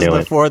think this is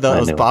before that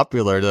was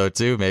popular though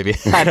too. Maybe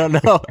I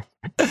don't know.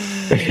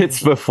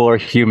 It's before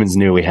humans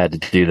knew we had to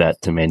do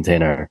that to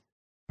maintain our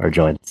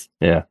joints.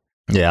 Yeah.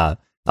 Yeah.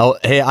 Oh,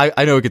 hey,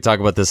 I know we could talk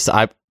about this.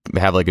 I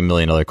have like a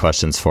million other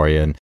questions for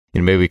you, and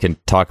maybe we can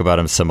talk about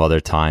them some other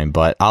time.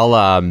 But I'll,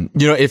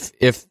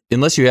 if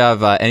unless you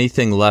have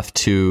anything left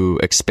to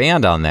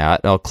expand on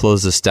that, I'll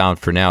close this down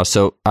for now.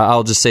 So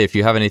I'll just say, if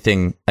you have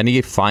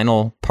any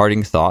final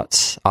parting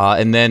thoughts,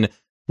 and then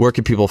where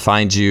can people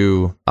find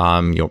you,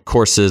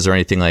 courses or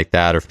anything like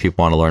that, or if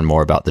people want to learn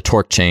more about the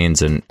torque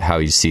chains and how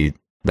you see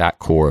that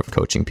core of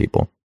coaching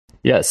people.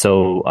 Yeah,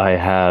 so I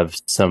have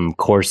some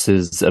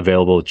courses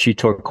available. Chi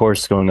Torque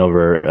course going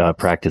over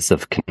practice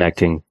of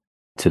connecting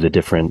to the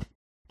different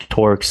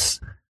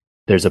torques.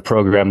 There's a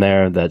program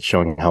there that's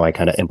showing how I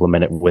kind of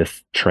implement it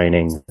with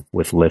training,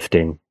 with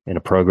lifting in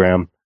a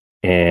program,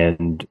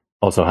 and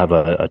also have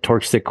a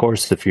torque stick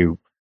course if you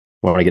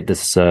want to get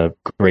this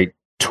great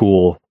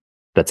tool.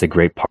 That's a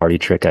great party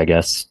trick, I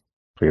guess,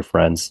 for your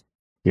friends.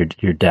 Your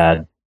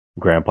dad,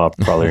 grandpa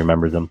probably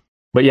remember them.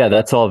 But yeah,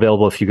 that's all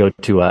available if you go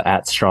to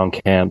at Strong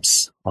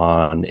Camps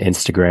on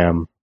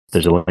Instagram.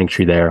 There's a link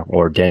tree there,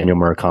 or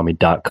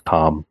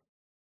danielmurakami.com.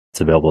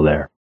 It's available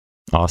there.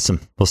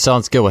 Awesome. Well,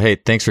 sounds good. Well, hey,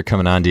 thanks for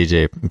coming on,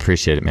 DJ.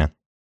 Appreciate it, man.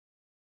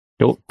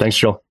 Cool. Thanks,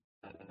 Joel.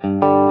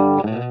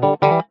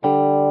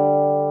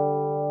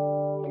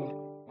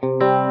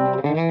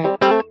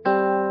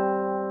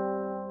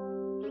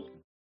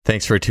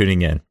 Thanks for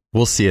tuning in.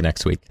 We'll see you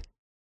next week.